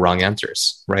there are no wrong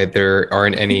answers, right? There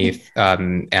aren't any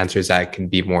answers that can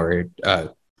be more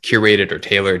curated or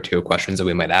tailored to questions that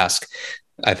we might ask.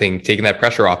 I think taking that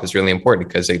pressure off is really important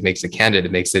because it makes it candid.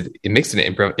 It makes it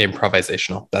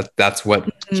improvisational. That's what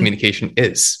communication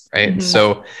is, right? Mm-hmm.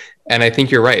 So, and I think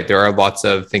you're right. There are lots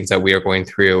of things that we are going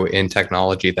through in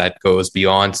technology that goes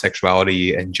beyond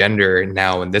sexuality and gender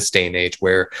now in this day and age,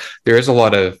 where there is a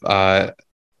lot of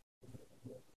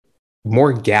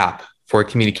more gap for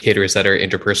communicators that are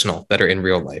interpersonal, that are in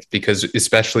real life, because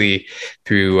especially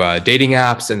through dating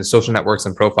apps and social networks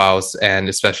and profiles, and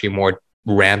especially more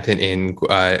rampant in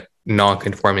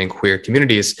non-conforming queer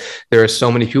communities, there are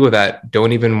so many people that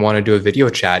don't even want to do a video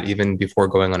chat even before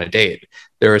going on a date.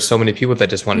 There are so many people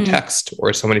that just want to text,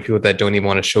 or so many people that don't even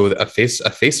want to show a face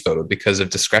photo because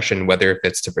of discretion, whether if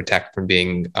it's to protect from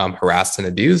being harassed and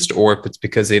abused, or if it's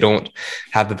because they don't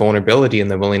have the vulnerability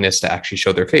and the willingness to actually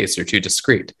show their face, or too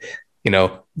discreet.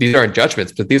 These aren't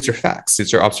judgments, but these are facts.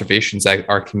 These are observations that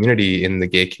our community in the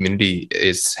gay community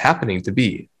is happening to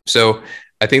be. So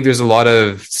I think there's a lot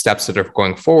of steps that are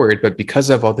going forward, but because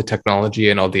of all the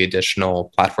technology and all the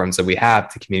additional platforms that we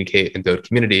have to communicate and build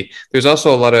community, there's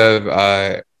also a lot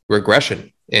of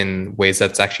regression in ways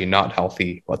that's actually not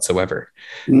healthy whatsoever.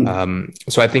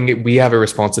 So I think we have a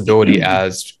responsibility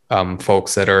as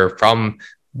folks that are from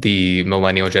the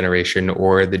millennial generation,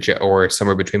 or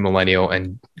somewhere between millennial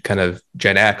and kind of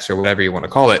Gen X, or whatever you want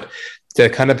to call it, to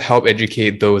kind of help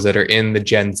educate those that are in the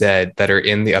Gen Z, that are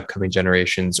in the upcoming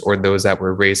generations, or those that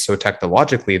were raised so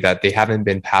technologically that they haven't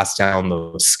been passed down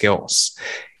those skills.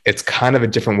 It's kind of a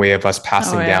different way of us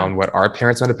passing down what our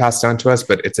parents might have passed down to us,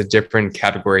 but it's a different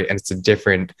category, and it's a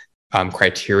different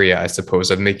criteria, I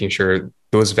suppose, of making sure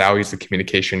those values of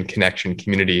communication, connection,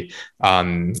 community,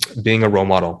 being a role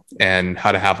model, and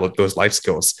how to have those life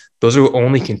skills. Those will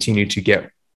only continue to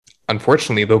get,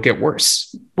 unfortunately, they'll get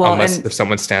worse if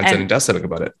someone stands in and does something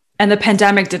about it. And the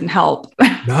pandemic didn't help.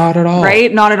 Not at all.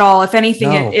 Right? Not at all. If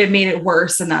anything, it made it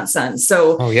worse in that sense.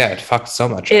 So, it fucked so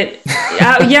much.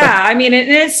 I mean,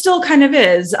 it still kind of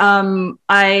is.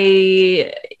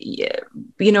 I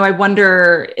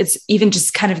wonder, it's even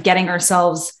just kind of getting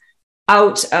ourselves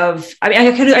out of,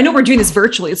 I know we're doing this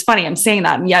virtually. It's funny I'm saying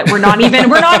that, and yet we're not even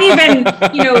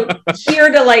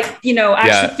here to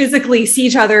actually physically see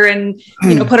each other and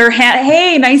put our hand,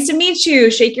 hey, nice to meet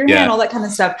you, shake your hand, all that kind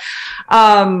of stuff.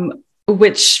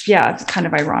 Which it's kind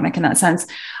of ironic in that sense.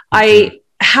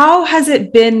 How has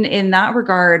it been in that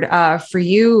regard for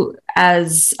you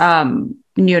as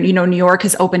New York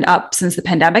has opened up since the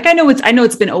pandemic? I know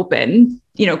it's been open,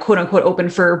 quote unquote open,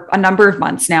 for a number of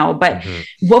months now, but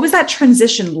what was that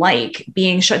transition like,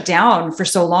 being shut down for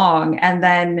so long and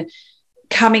then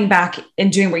coming back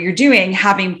and doing what you're doing,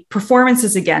 having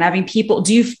performances again, having people?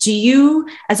 Do you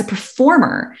as a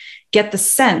performer get the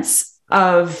sense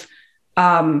of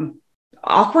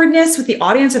awkwardness with the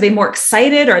audience? Are they more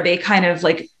excited? Are they kind of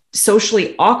like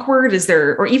socially awkward? Is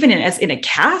there, or even as in a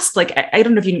cast? Like, I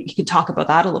don't know if you could talk about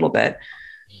that a little bit.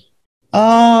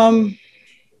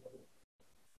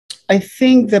 I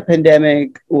think the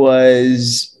pandemic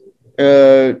was,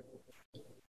 the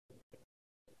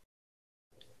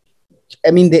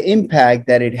impact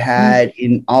that it had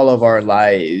in all of our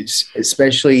lives,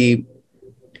 especially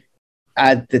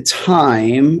at the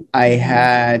time, I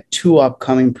had 2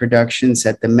 upcoming productions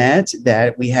at the Met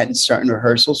that we hadn't started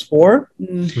rehearsals for.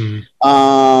 And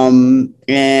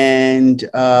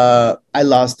I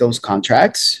lost those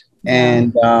contracts.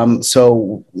 And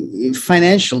so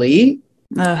financially,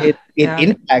 it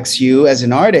impacts you as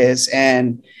an artist.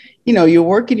 And, you're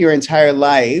working your entire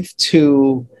life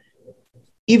to,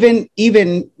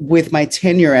 even with my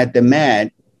tenure at the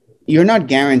Met, you're not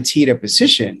guaranteed a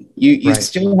position. You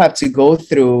still have to go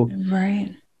through,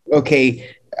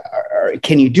 okay,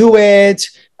 can you do it?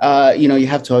 You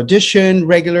have to audition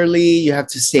regularly. You have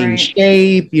to stay in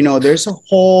shape. It's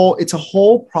a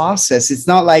whole process. It's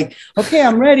not like, okay,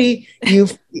 I'm ready.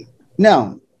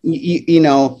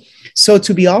 So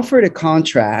to be offered a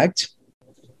contract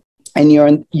and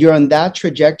you're on that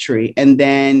trajectory, and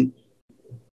then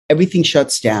everything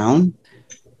shuts down.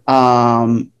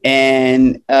 And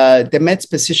the Mets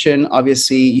position,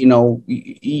 obviously, you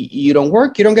don't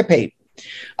work, you don't get paid,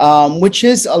 which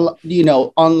is,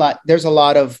 unlike, there's a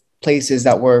lot of places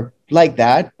that were like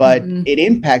that, but it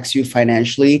impacts you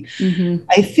financially.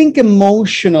 I think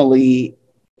emotionally,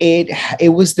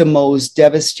 it was the most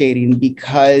devastating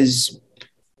because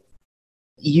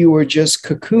you were just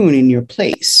cocooned in your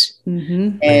place.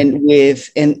 And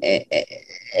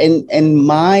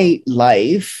my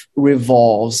life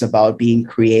revolves about being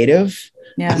creative,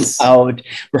 about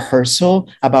rehearsal,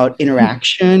 about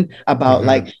interaction, about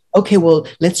like, okay, well,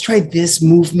 let's try this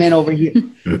movement over here.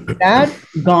 That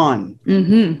gone.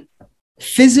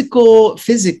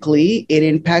 Physically, it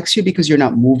impacts you because you're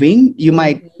not moving. You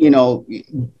might,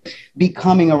 be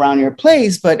coming around your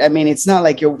place, but it's not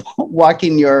like you're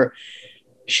walking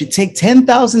should take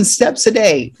 10,000 steps a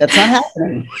day. That's not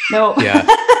happening. No.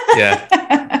 Yeah,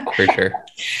 for sure.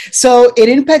 So it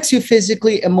impacts you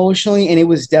physically, emotionally, and it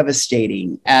was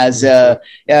devastating. As a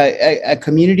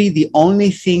community, the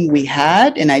only thing we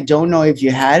had, and I don't know if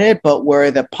you had it, but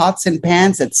were the pots and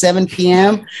pans at 7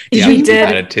 p.m. Yeah, we did.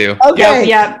 Had it too. Okay.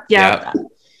 Yeah.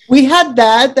 We had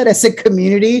that as a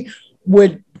community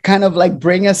would kind of like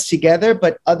bring us together.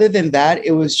 But other than that,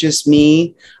 it was just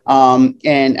me.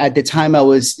 And at the time I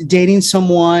was dating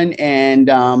someone, and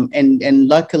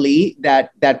luckily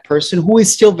that person who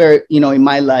is still very, in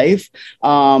my life,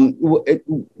 our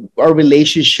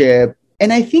relationship.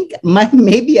 And I think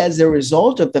maybe as a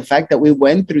result of the fact that we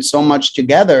went through so much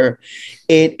together,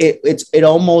 it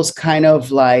almost kind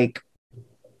of like,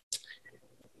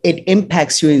 it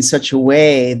impacts you in such a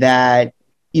way that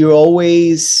you're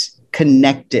always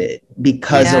connected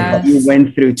because of what you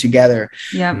went through together.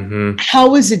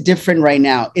 How is it different right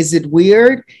now? Is it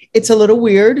weird? It's a little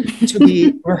weird to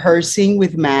be rehearsing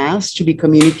with masks, to be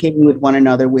communicating with one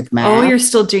another with masks. Oh, you're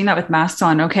still doing that with masks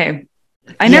on. Okay.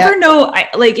 I never know.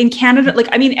 Like in Canada,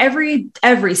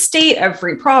 every state,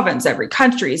 every province, every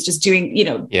country is just doing,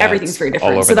 everything's very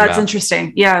different. So that's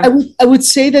interesting. Yeah. I would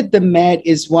say that the Met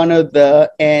is one of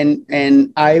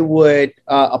and I would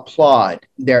applaud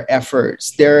their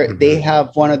efforts. They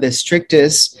have one of the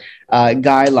strictest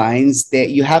guidelines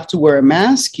that you have to wear a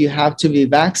mask, you have to be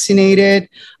vaccinated.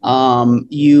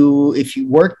 If you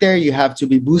work there, you have to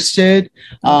be boosted.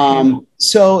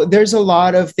 So there's a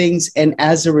lot of things. And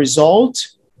as a result,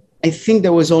 I think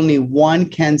there was only one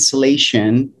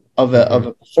cancellation of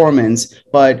a performance,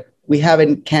 but we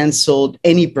haven't canceled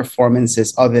any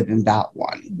performances other than that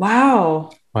one.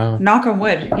 Wow. Knock on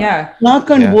wood. Yeah.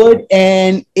 Knock on wood.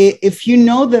 And if you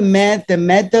know the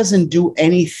Met doesn't do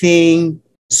anything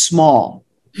small.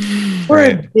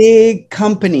 We're a big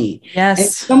company. Yes. And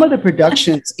some of the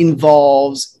productions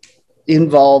involve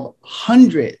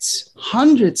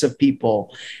hundreds of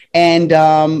people. And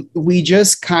we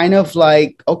just kind of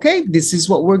like, okay, this is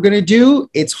what we're going to do.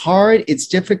 It's hard. It's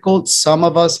difficult. Some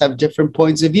of us have different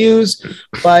points of views,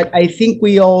 but I think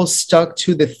we all stuck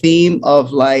to the theme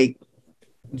of like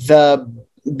the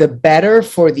better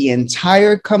for the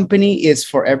entire company is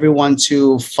for everyone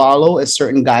to follow a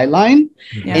certain guideline.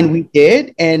 And we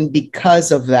did. And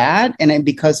because of that, and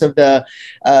because of the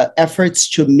efforts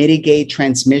to mitigate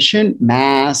transmission,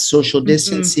 mass, social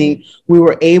distancing, we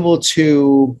were able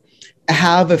to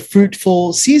have a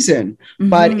fruitful season,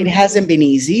 but it hasn't been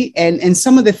easy. And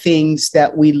some of the things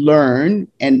that we learned,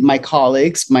 and my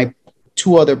colleagues, my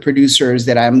two other producers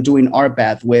that I'm doing Art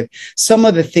Bath with, some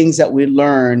of the things that we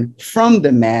learn from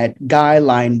the Met,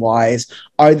 guideline wise,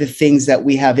 are the things that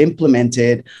we have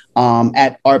implemented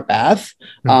at Art Bath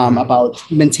about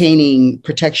maintaining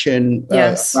protection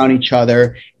around each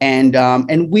other, and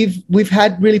we've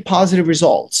had really positive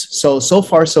results. So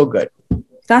far, so good.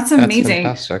 That's amazing.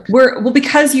 Well,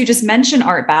 because you just mentioned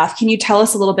Art Bath, can you tell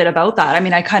us a little bit about that? I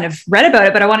mean, I kind of read about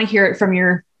it, but I want to hear it from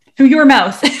your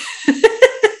mouth.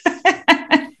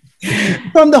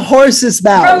 From the horse's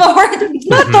mouth. From the horse,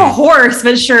 not the horse,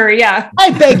 but sure, yeah.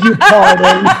 I beg your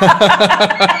pardon.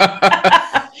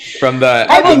 From the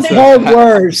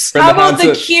worse. How about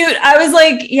the cute? I was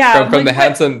like, yeah. From the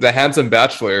handsome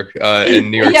bachelor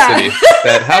in New York City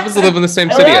that happens to live in the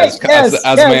same city as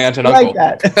my aunt and uncle.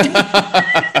 Like that.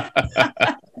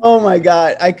 Oh my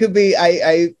God. I could be,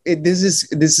 this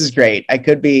is great. I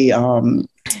could be,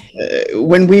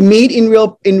 when we meet in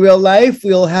real life,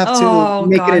 we'll have to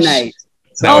make it a night.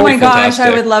 Oh my gosh, I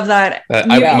would love that.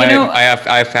 I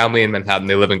have family in Manhattan.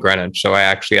 They live in Greenwich, so I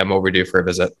actually am overdue for a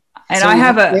visit. And so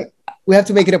we have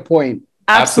to make it a point.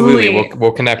 Absolutely.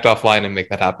 We'll connect offline and make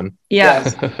that happen. Yeah.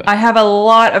 I have a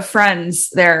lot of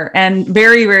friends there and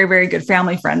very, very, very good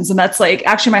family friends. And that's like,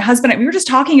 actually my husband, we were just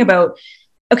talking about,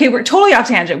 okay, we're totally off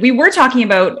tangent. We were talking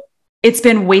about, it's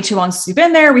been way too long since we've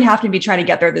been there. We have to be trying to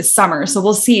get there this summer. So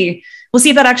we'll see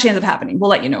if that actually ends up happening. We'll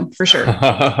let you know for sure.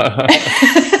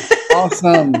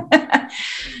 Awesome.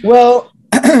 Well,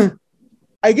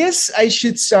 I guess I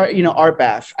should start, Art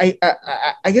Bath.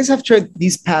 I guess after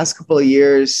these past couple of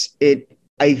years,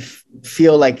 I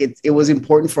feel like it was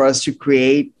important for us to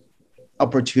create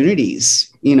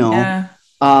opportunities, Yeah.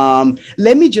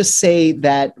 Let me just say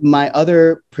that my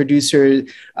other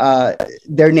producers,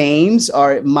 their names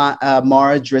are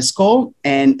Mara Driscoll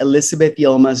and Elizabeth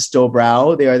Yilmaz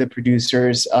Dobrow. They are the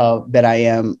producers that I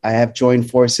have joined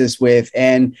forces with.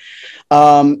 And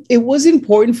it was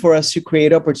important for us to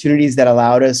create opportunities that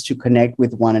allowed us to connect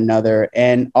with one another.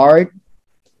 And art,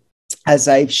 as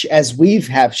we've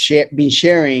been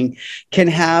sharing, can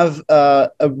have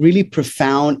a really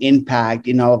profound impact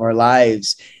in all of our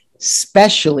lives,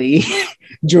 especially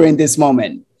during this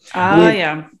moment.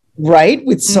 Right?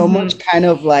 With so much kind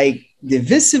of like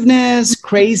divisiveness,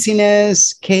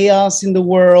 craziness, chaos in the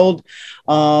world,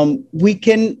 we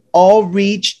can all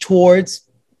reach towards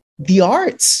the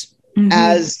arts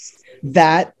as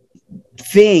that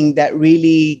thing that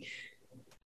really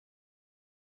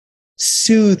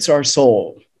soothes our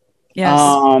soul. Yes.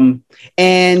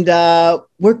 And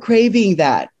we're craving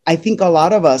that. I think a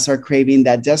lot of us are craving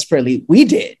that desperately. We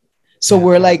did. So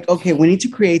we're like, okay, we need to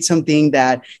create something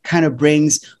that kind of we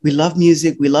love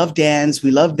music, we love dance, we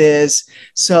love this.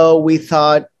 So we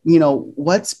thought,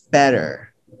 what's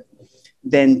better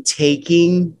than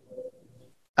taking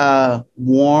a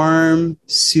warm,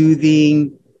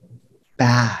 soothing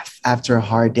bath after a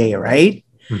hard day, right?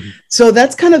 So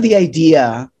that's kind of the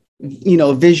idea,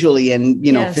 visually and,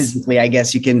 physically, I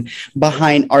guess you can,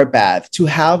 behind Art Bath, to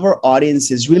have our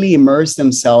audiences really immerse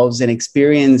themselves and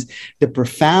experience the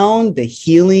profound, the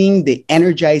healing, the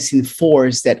energizing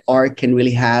force that art can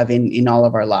really have in all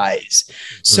of our lives.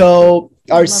 So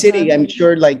our city, I'm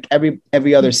sure like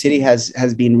every other city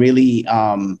has been really,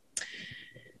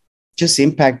 just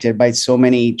impacted by so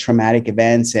many traumatic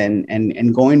events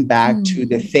and going back to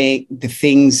the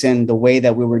things and the way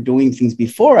that we were doing things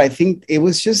before. I think it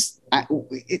was just,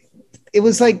 it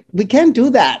was like, we can't do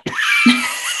that.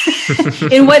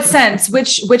 In what sense?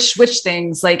 Which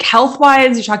things? Like health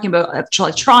wise, you're talking about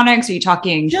electronics? Are you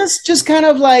talking just kind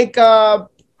of like,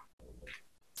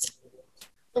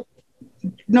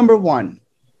 number one,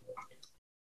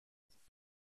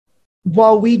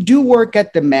 while we do work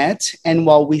at the Met, and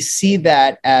while we see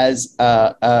that as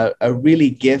a really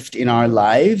gift in our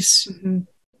lives,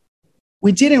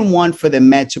 we didn't want for the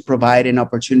Met to provide an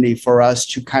opportunity for us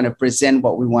to kind of present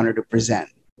what we wanted to present.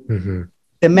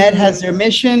 The Met has their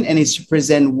mission, and it's to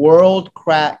present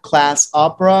world-class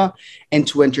opera and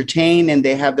to entertain, and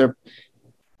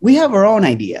we have our own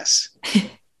ideas.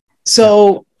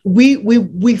 So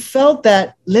we felt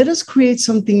that let us create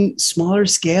something smaller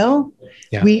scale.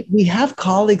 Yeah. We have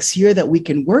colleagues here that we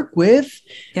can work with.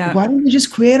 Yeah. Why don't we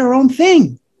just create our own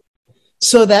thing?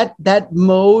 So that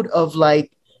mode of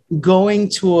like going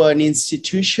to an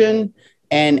institution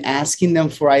and asking them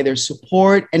for either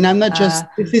support, and I'm not just,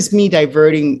 this is me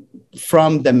diverting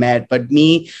from the Met, but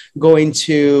me going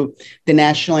to the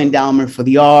National Endowment for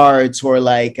the Arts or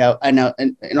like an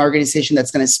organization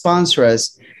that's going to sponsor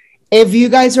us. If you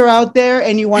guys are out there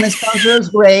and you want to sponsor us,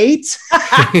 great.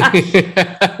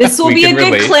 This will be a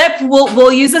good clip.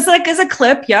 We'll use this like as a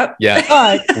clip. Yep.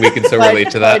 Yeah. We can so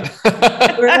relate to that.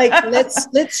 We're like,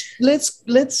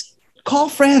 let's call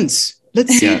friends.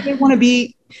 Let's see if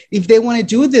they want to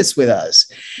do this with us.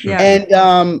 Yeah.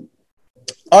 And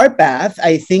Art Bath,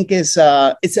 I think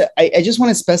I just want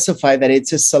to specify that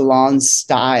it's a salon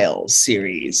style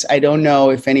series. I don't know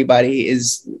if anybody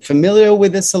is familiar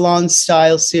with the salon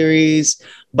style series,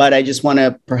 but I just want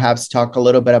to perhaps talk a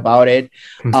little bit about it.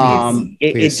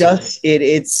 It's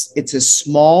a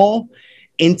small,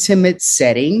 intimate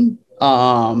setting.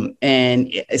 And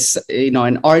it's,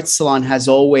 an art salon has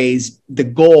always, the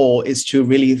goal is to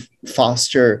really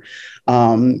foster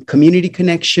community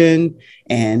connection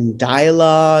and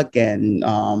dialogue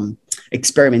and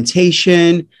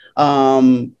experimentation,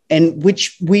 and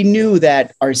which we knew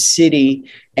that our city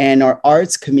and our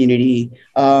arts community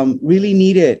really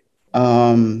needed.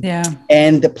 And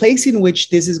the place in which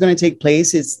this is going to take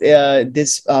place is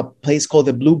this place called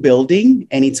the Blue Building,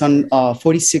 and it's on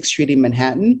 46th Street in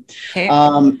Manhattan. Okay.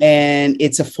 And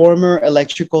it's a former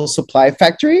electrical supply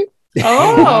factory.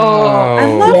 Oh, I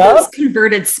love those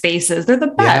converted spaces. They're the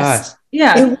best.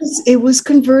 Yeah. It was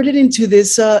converted into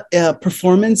this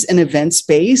performance and event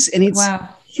space, and it's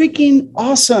freaking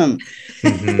awesome.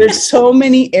 There's so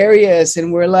many areas,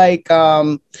 and we're like,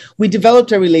 we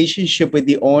developed a relationship with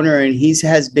the owner, and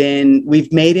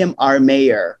we've made him our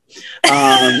mayor.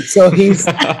 So he's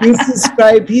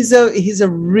described, he's a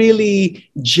really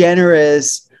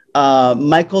generous,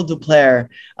 Michael Duplair,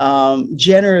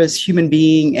 generous human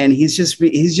being, and he's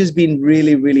just been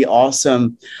really, really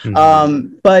awesome.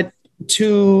 But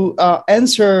to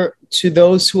answer to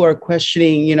those who are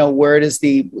questioning, where does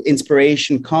the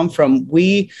inspiration come from?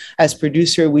 We, as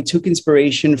producer, we took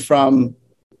inspiration from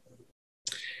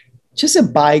just a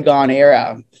bygone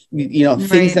era,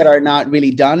 things that are not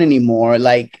really done anymore,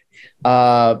 like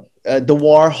the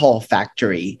Warhol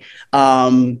factory,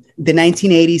 the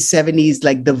 1980s, 70s,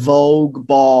 like the Vogue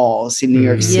balls in New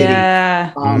York City,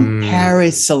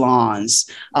 Paris salons,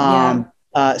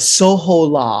 Soho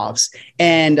lofts,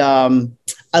 and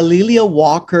Alelia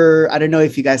Walker. I don't know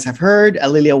if you guys have heard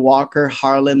Alelia Walker,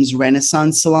 Harlem's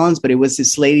Renaissance salons, but it was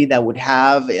this lady that would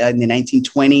have in the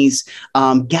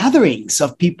 1920s gatherings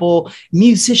of people,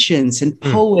 musicians and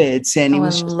poets, and it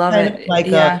was kind of like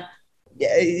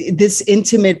this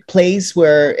intimate place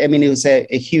where, it was a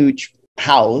huge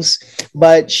house,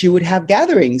 but she would have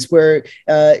gatherings where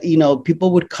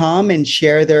people would come and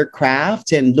share their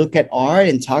craft and look at art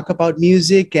and talk about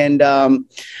music, and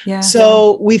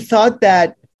so we thought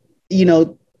that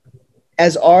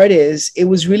as artists, it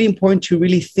was really important to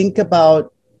really think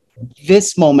about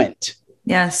this moment,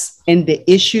 and the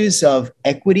issues of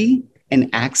equity and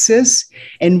access,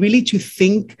 and really to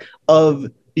think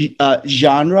of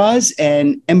genres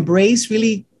and embrace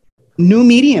really new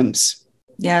mediums.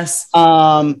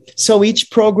 So each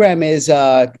program is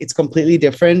it's completely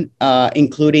different,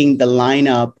 including the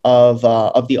lineup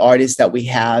of the artists that we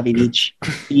have in each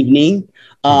evening.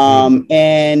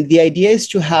 And the idea is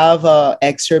to have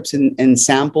excerpts and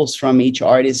samples from each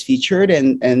artist featured,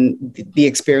 and the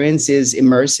experience is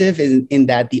immersive in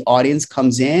that the audience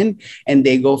comes in and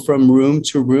they go from room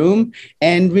to room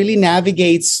and really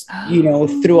navigates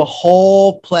through a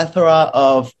whole plethora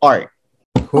of art.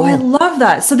 Cool. Oh, I love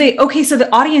that. So the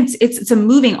audience, it's a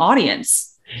moving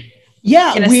audience.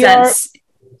 Yeah, in a sense.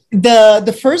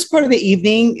 The first part of the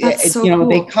evening, cool.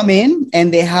 They come in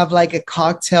and they have like a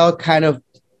cocktail kind of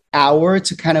hour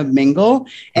to kind of mingle,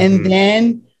 and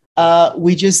then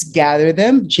we just gather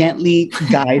them, gently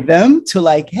guide them to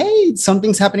like, hey,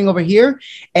 something's happening over here,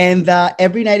 and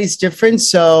every night is different.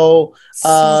 So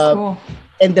cool.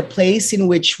 And the place in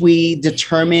which we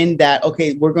determine that,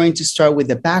 okay, we're going to start with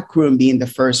the back room being the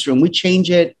first room. We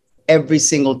change it every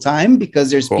single time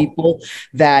because there's people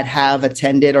that have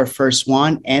attended our first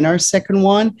one and our second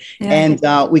one, and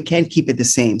we can't keep it the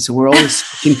same. So we're always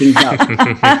keeping things up.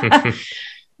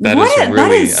 That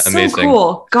is amazing. So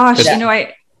cool. Gosh, it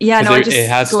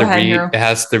has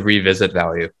the revisit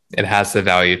value. It has the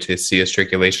value to see a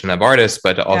circulation of artists,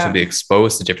 but to also be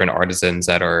exposed to different artisans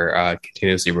that are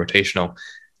continuously rotational.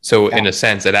 So in a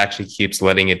sense, it actually keeps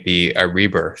letting it be a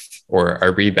rebirth or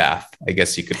a rebath, I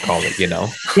guess you could call it,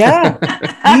 Yeah.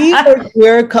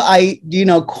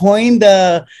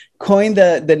 coined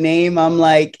the name. I'm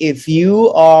like, if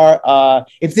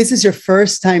this is your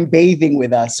first time bathing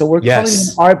with us, so we're calling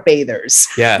them art bathers.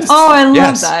 Yes. Oh, I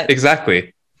love that.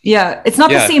 Exactly. Yeah. It's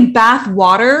not the same bath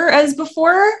water as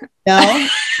before. No,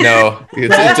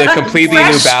 it's a completely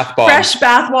new bath bomb. Fresh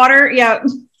bath water. Yeah.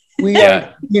 We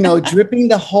are, dripping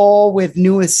the hole with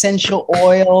new essential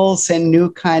oils and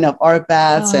new kind of art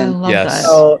baths. I love that.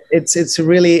 So it's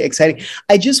really exciting.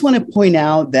 I just want to point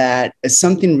out that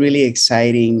something really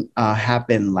exciting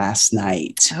happened last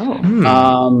night.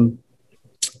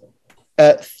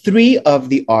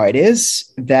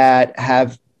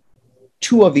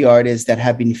 Two of the artists that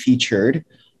have been featured,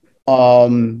 all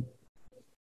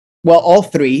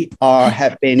three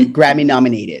have been Grammy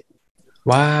nominated.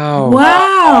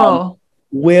 Wow.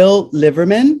 Will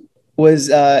Liverman is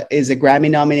a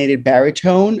Grammy nominated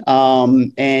baritone.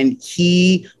 And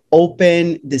he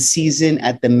opened the season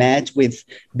at the Met with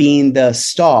being the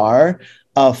star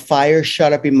of Fire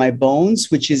Shut Up in My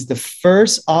Bones, which is the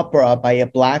first opera by a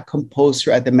Black composer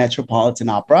at the Metropolitan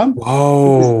Opera.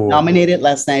 Whoa. He was nominated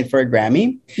last night for a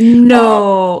Grammy.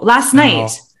 No, last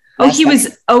night. Because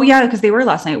they were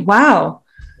last night. Wow.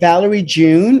 Valerie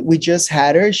June, we just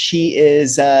had her. She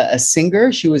is a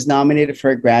singer. She was nominated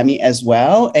for a Grammy as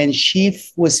well. And she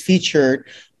was featured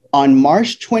on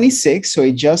March 26th, so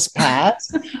it just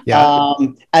passed,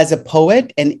 as a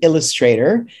poet and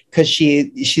illustrator, because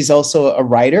she's also a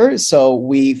writer. So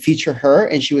we feature her,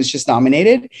 and she was just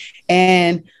nominated.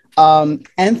 And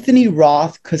Anthony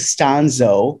Roth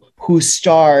Costanzo, who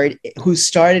started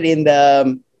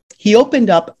in he opened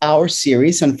up our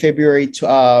series on February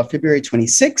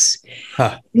 26th.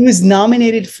 He was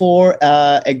nominated for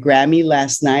a Grammy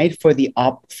last night for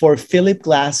Philip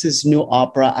Glass's new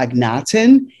opera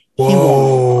Agnaten.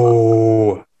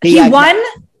 Whoa. He won?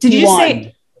 Did you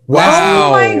say? Wow.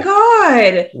 Oh my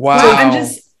God. Wow.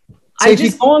 If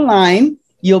you go online,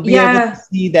 you'll be able to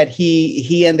see that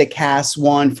he and the cast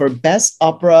won for Best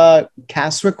Opera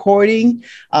Cast Recording.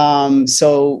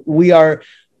 So we are...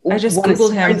 I just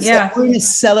Googled him. We're in a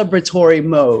celebratory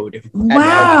mode.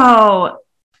 Wow.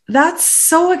 That's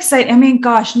so exciting. I mean,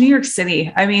 gosh, New York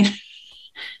City. I mean,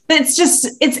 it's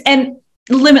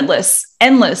limitless,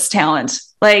 endless talent.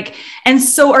 And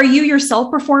so are you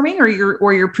yourself performing or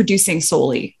you're producing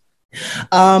solely?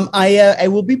 I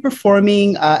will be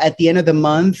performing at the end of the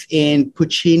month in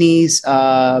Puccini's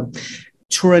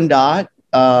Turandot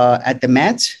at the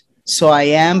Met. So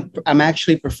I'm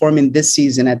actually performing this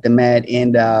season at the Met,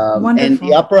 and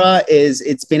the opera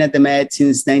it's been at the Met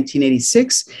since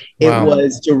 1986. Wow. It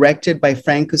was directed by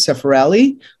Franco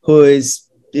Zeffirelli, who is,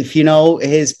 if you know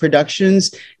his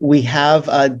productions, we have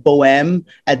Bohème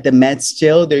at the Met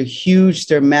still. They're huge,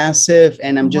 they're massive,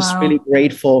 and I'm just really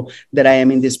grateful that I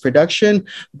am in this production.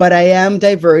 But I am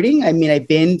diverting. I mean, I've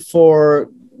been for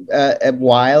a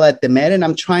while at the Met, and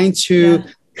I'm trying to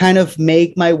kind of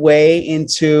make my way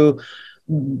into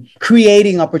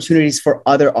creating opportunities for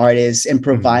other artists and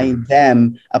providing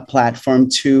them a platform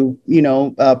to,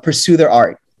 pursue their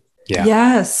art. Yeah.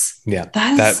 Yes. Yeah.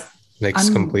 That makes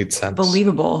complete sense.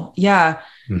 Unbelievable. Yeah.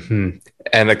 Mm-hmm.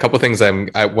 And a couple things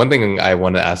one thing I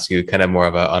want to ask you kind of more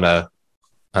of on a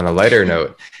lighter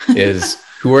note is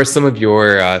who are some of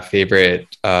your favorite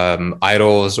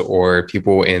idols or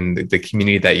people in the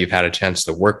community that you've had a chance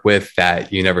to work with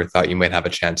that you never thought you might have a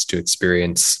chance to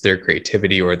experience their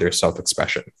creativity or their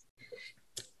self-expression?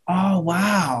 Oh,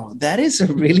 wow. That is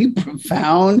a really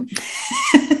profound.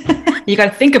 You got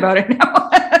to think about it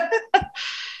now.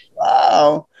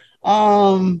 Wow.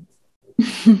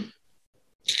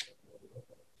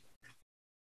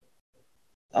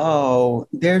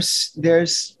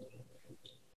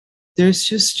 There's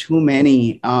just too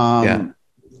many.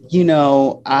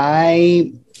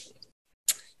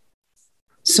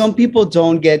 Some people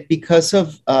don't get, because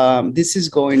of this is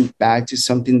going back to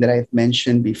something that I've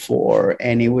mentioned before,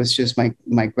 and it was just my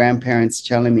grandparents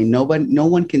telling me no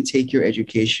one can take your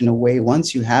education away.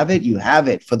 Once you have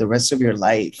it for the rest of your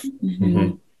life.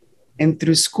 Mm-hmm. And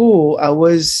through school, I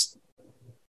was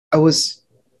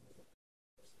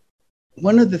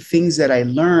one of the things that I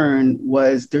learned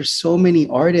was there's so many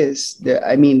artists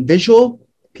visual,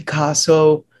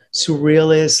 Picasso,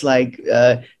 surrealists like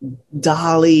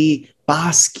Dali,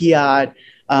 Basquiat,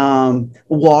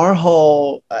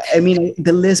 Warhol.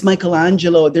 The list,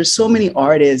 Michelangelo. There's so many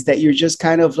artists that you're just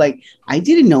kind of like, I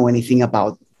didn't know anything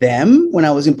about them when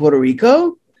I was in Puerto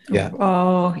Rico. Yeah.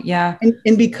 Oh, yeah.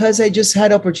 And because I just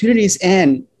had opportunities,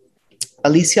 and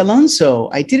Alicia Alonso,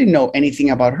 I didn't know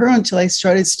anything about her until I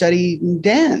started studying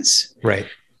dance. Right.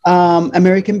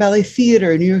 American Ballet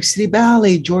Theater, New York City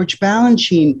Ballet, George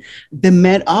Balanchine, the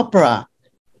Met Opera.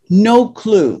 No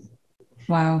clue.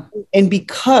 Wow. And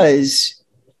because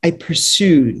I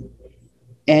pursued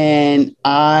and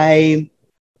I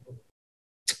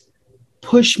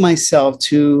pushed myself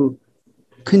to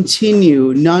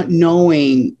continue not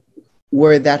knowing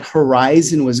where that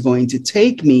horizon was going to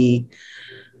take me,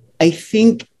 I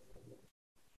think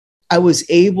I was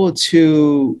able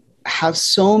to have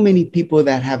so many people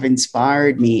that have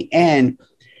inspired me, and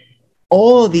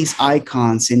all these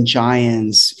icons and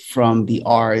giants from the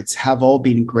arts have all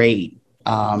been great.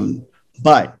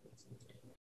 But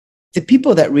the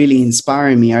people that really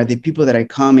inspire me are the people that I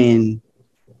come in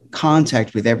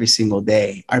contact with every single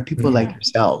day, are people like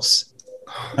yourselves.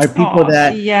 Are people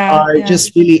that are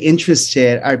just really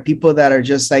interested, are people that are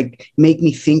just like, make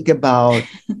me think about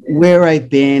where I've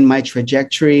been, my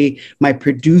trajectory, my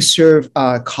producer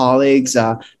colleagues,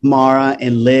 Mara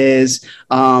and Liz,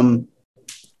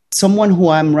 someone who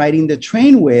I'm riding the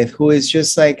train with, who is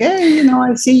just like, hey, you know,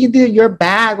 I see you do your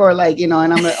bag, or like, you know,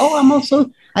 and I'm like, oh,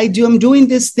 I'm doing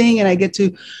this thing, and I get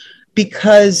to,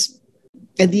 because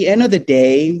at the end of the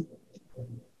day,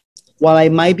 while I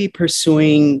might be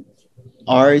pursuing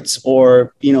arts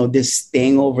or, you know, this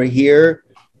thing over here,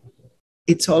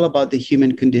 it's all about the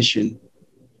human condition.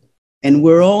 And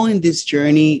we're all in this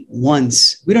journey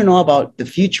once. We don't know about the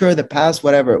future, the past,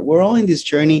 whatever. We're all in this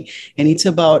journey, and it's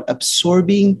about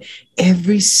absorbing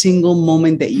every single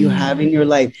moment that you have in your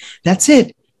life. That's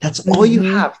it. That's all you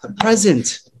have, the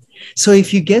present. So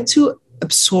if you get to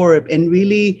absorb and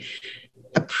really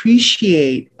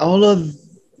appreciate all of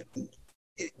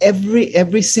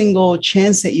every single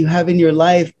chance that you have in your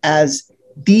life as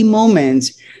the moment,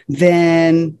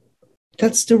 then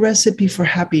that's the recipe for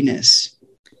happiness.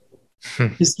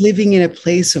 Just living in a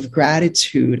place of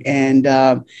gratitude, and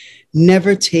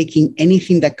never taking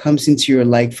anything that comes into your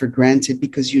life for granted,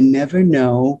 because you never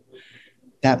know,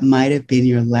 that might have been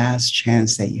your last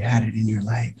chance that you had it in your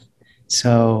life.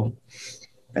 So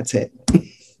that's it.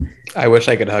 I wish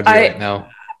I could hug you right now.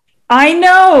 I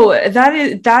know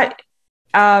that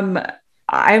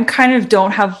I kind of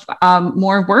don't have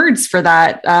more words for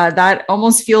that. That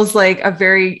almost feels like a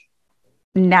very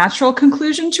natural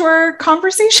conclusion to our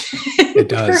conversation. It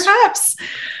does. Perhaps.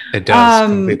 It does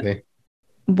completely.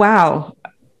 Wow.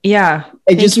 Yeah.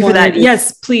 Thank you for that.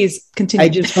 Yes, please continue. I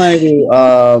just wanted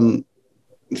to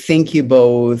thank you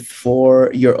both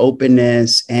for your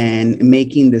openness and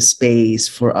making the space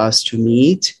for us to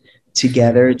meet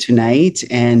together tonight.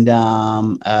 And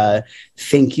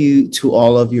thank you to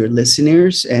all of your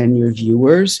listeners and your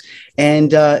viewers.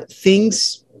 And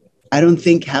things I don't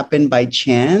think happen by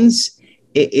chance.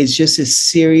 It's just a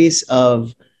series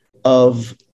of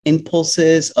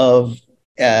impulses, of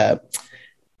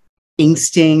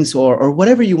instincts, or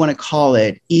whatever you want to call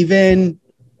it. Even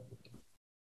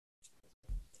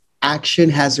action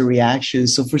has a reaction.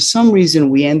 So for some reason,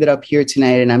 we ended up here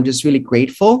tonight, and I'm just really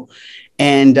grateful.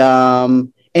 And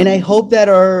I hope that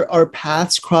our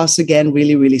paths cross again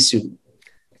really, really soon.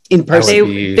 In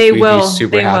person. They will.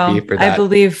 Super they happy will. for that. I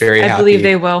believe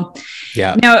they will.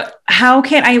 Yeah. Now, how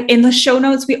can I, in the show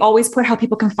notes, we always put how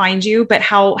people can find you, but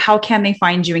how can they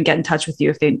find you and get in touch with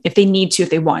you if they need to, if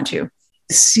they want to?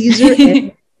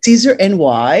 Cesar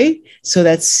NY. So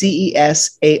that's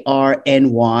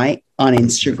CESARNY on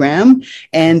Instagram,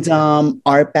 and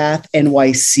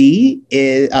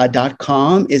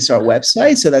artbathnyc.com is our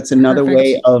website. So that's another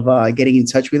way of getting in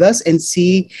touch with us and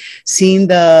seeing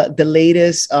the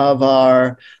latest of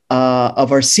our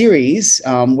series.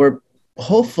 We're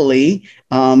hopefully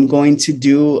going to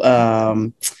do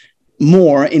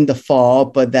more in the fall,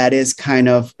 but that's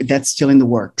still in the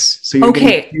works. So you're getting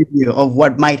a preview of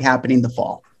what might happen in the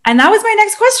fall. And that was my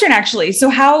next question, actually. So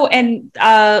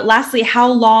lastly,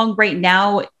 how long right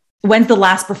now, when's the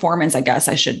last performance, I guess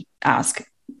I should ask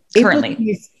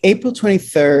currently? April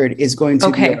 23rd is going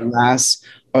to be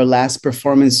our last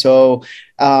performance. So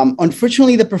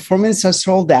unfortunately, the performance has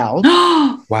sold out.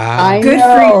 Wow. Good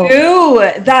for you.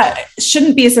 That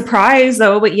shouldn't be a surprise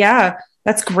though, but yeah,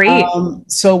 that's great.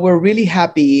 So we're really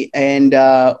happy, and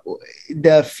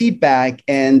the feedback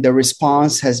and the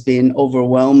response has been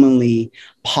overwhelmingly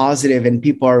positive, and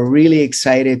people are really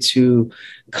excited to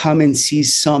come and see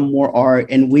some more art.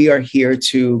 And we are here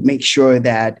to make sure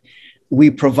that we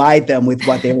provide them with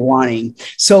what they're wanting.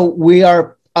 So we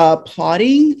are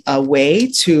plotting a way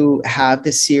to have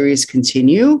the series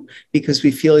continue, because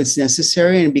we feel it's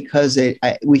necessary, and because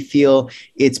we feel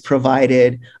it's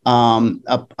provided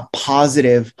a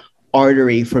positive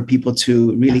artery for people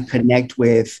to really connect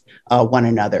with one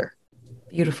another.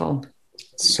 Beautiful.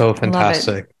 So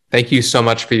fantastic. Thank you so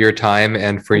much for your time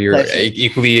and for your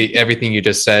equally everything you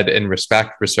just said in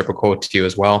reciprocal to you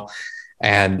as well.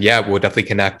 And yeah, we'll definitely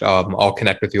connect. I'll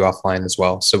connect with you offline as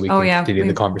well, so we can continue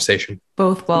the conversation.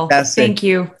 Both will. Thank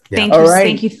you. Yeah. Thank you. Right.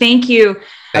 Thank you. Thank you.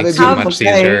 Thanks so much,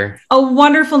 Cesar. A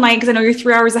wonderful night, because I know you're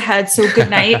 3 hours ahead. So good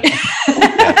night.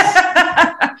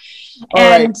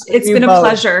 And it's been a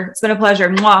pleasure. It's been a pleasure.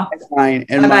 Mwah. Fine.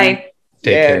 Bye-bye.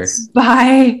 Take care.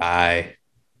 Bye. Bye.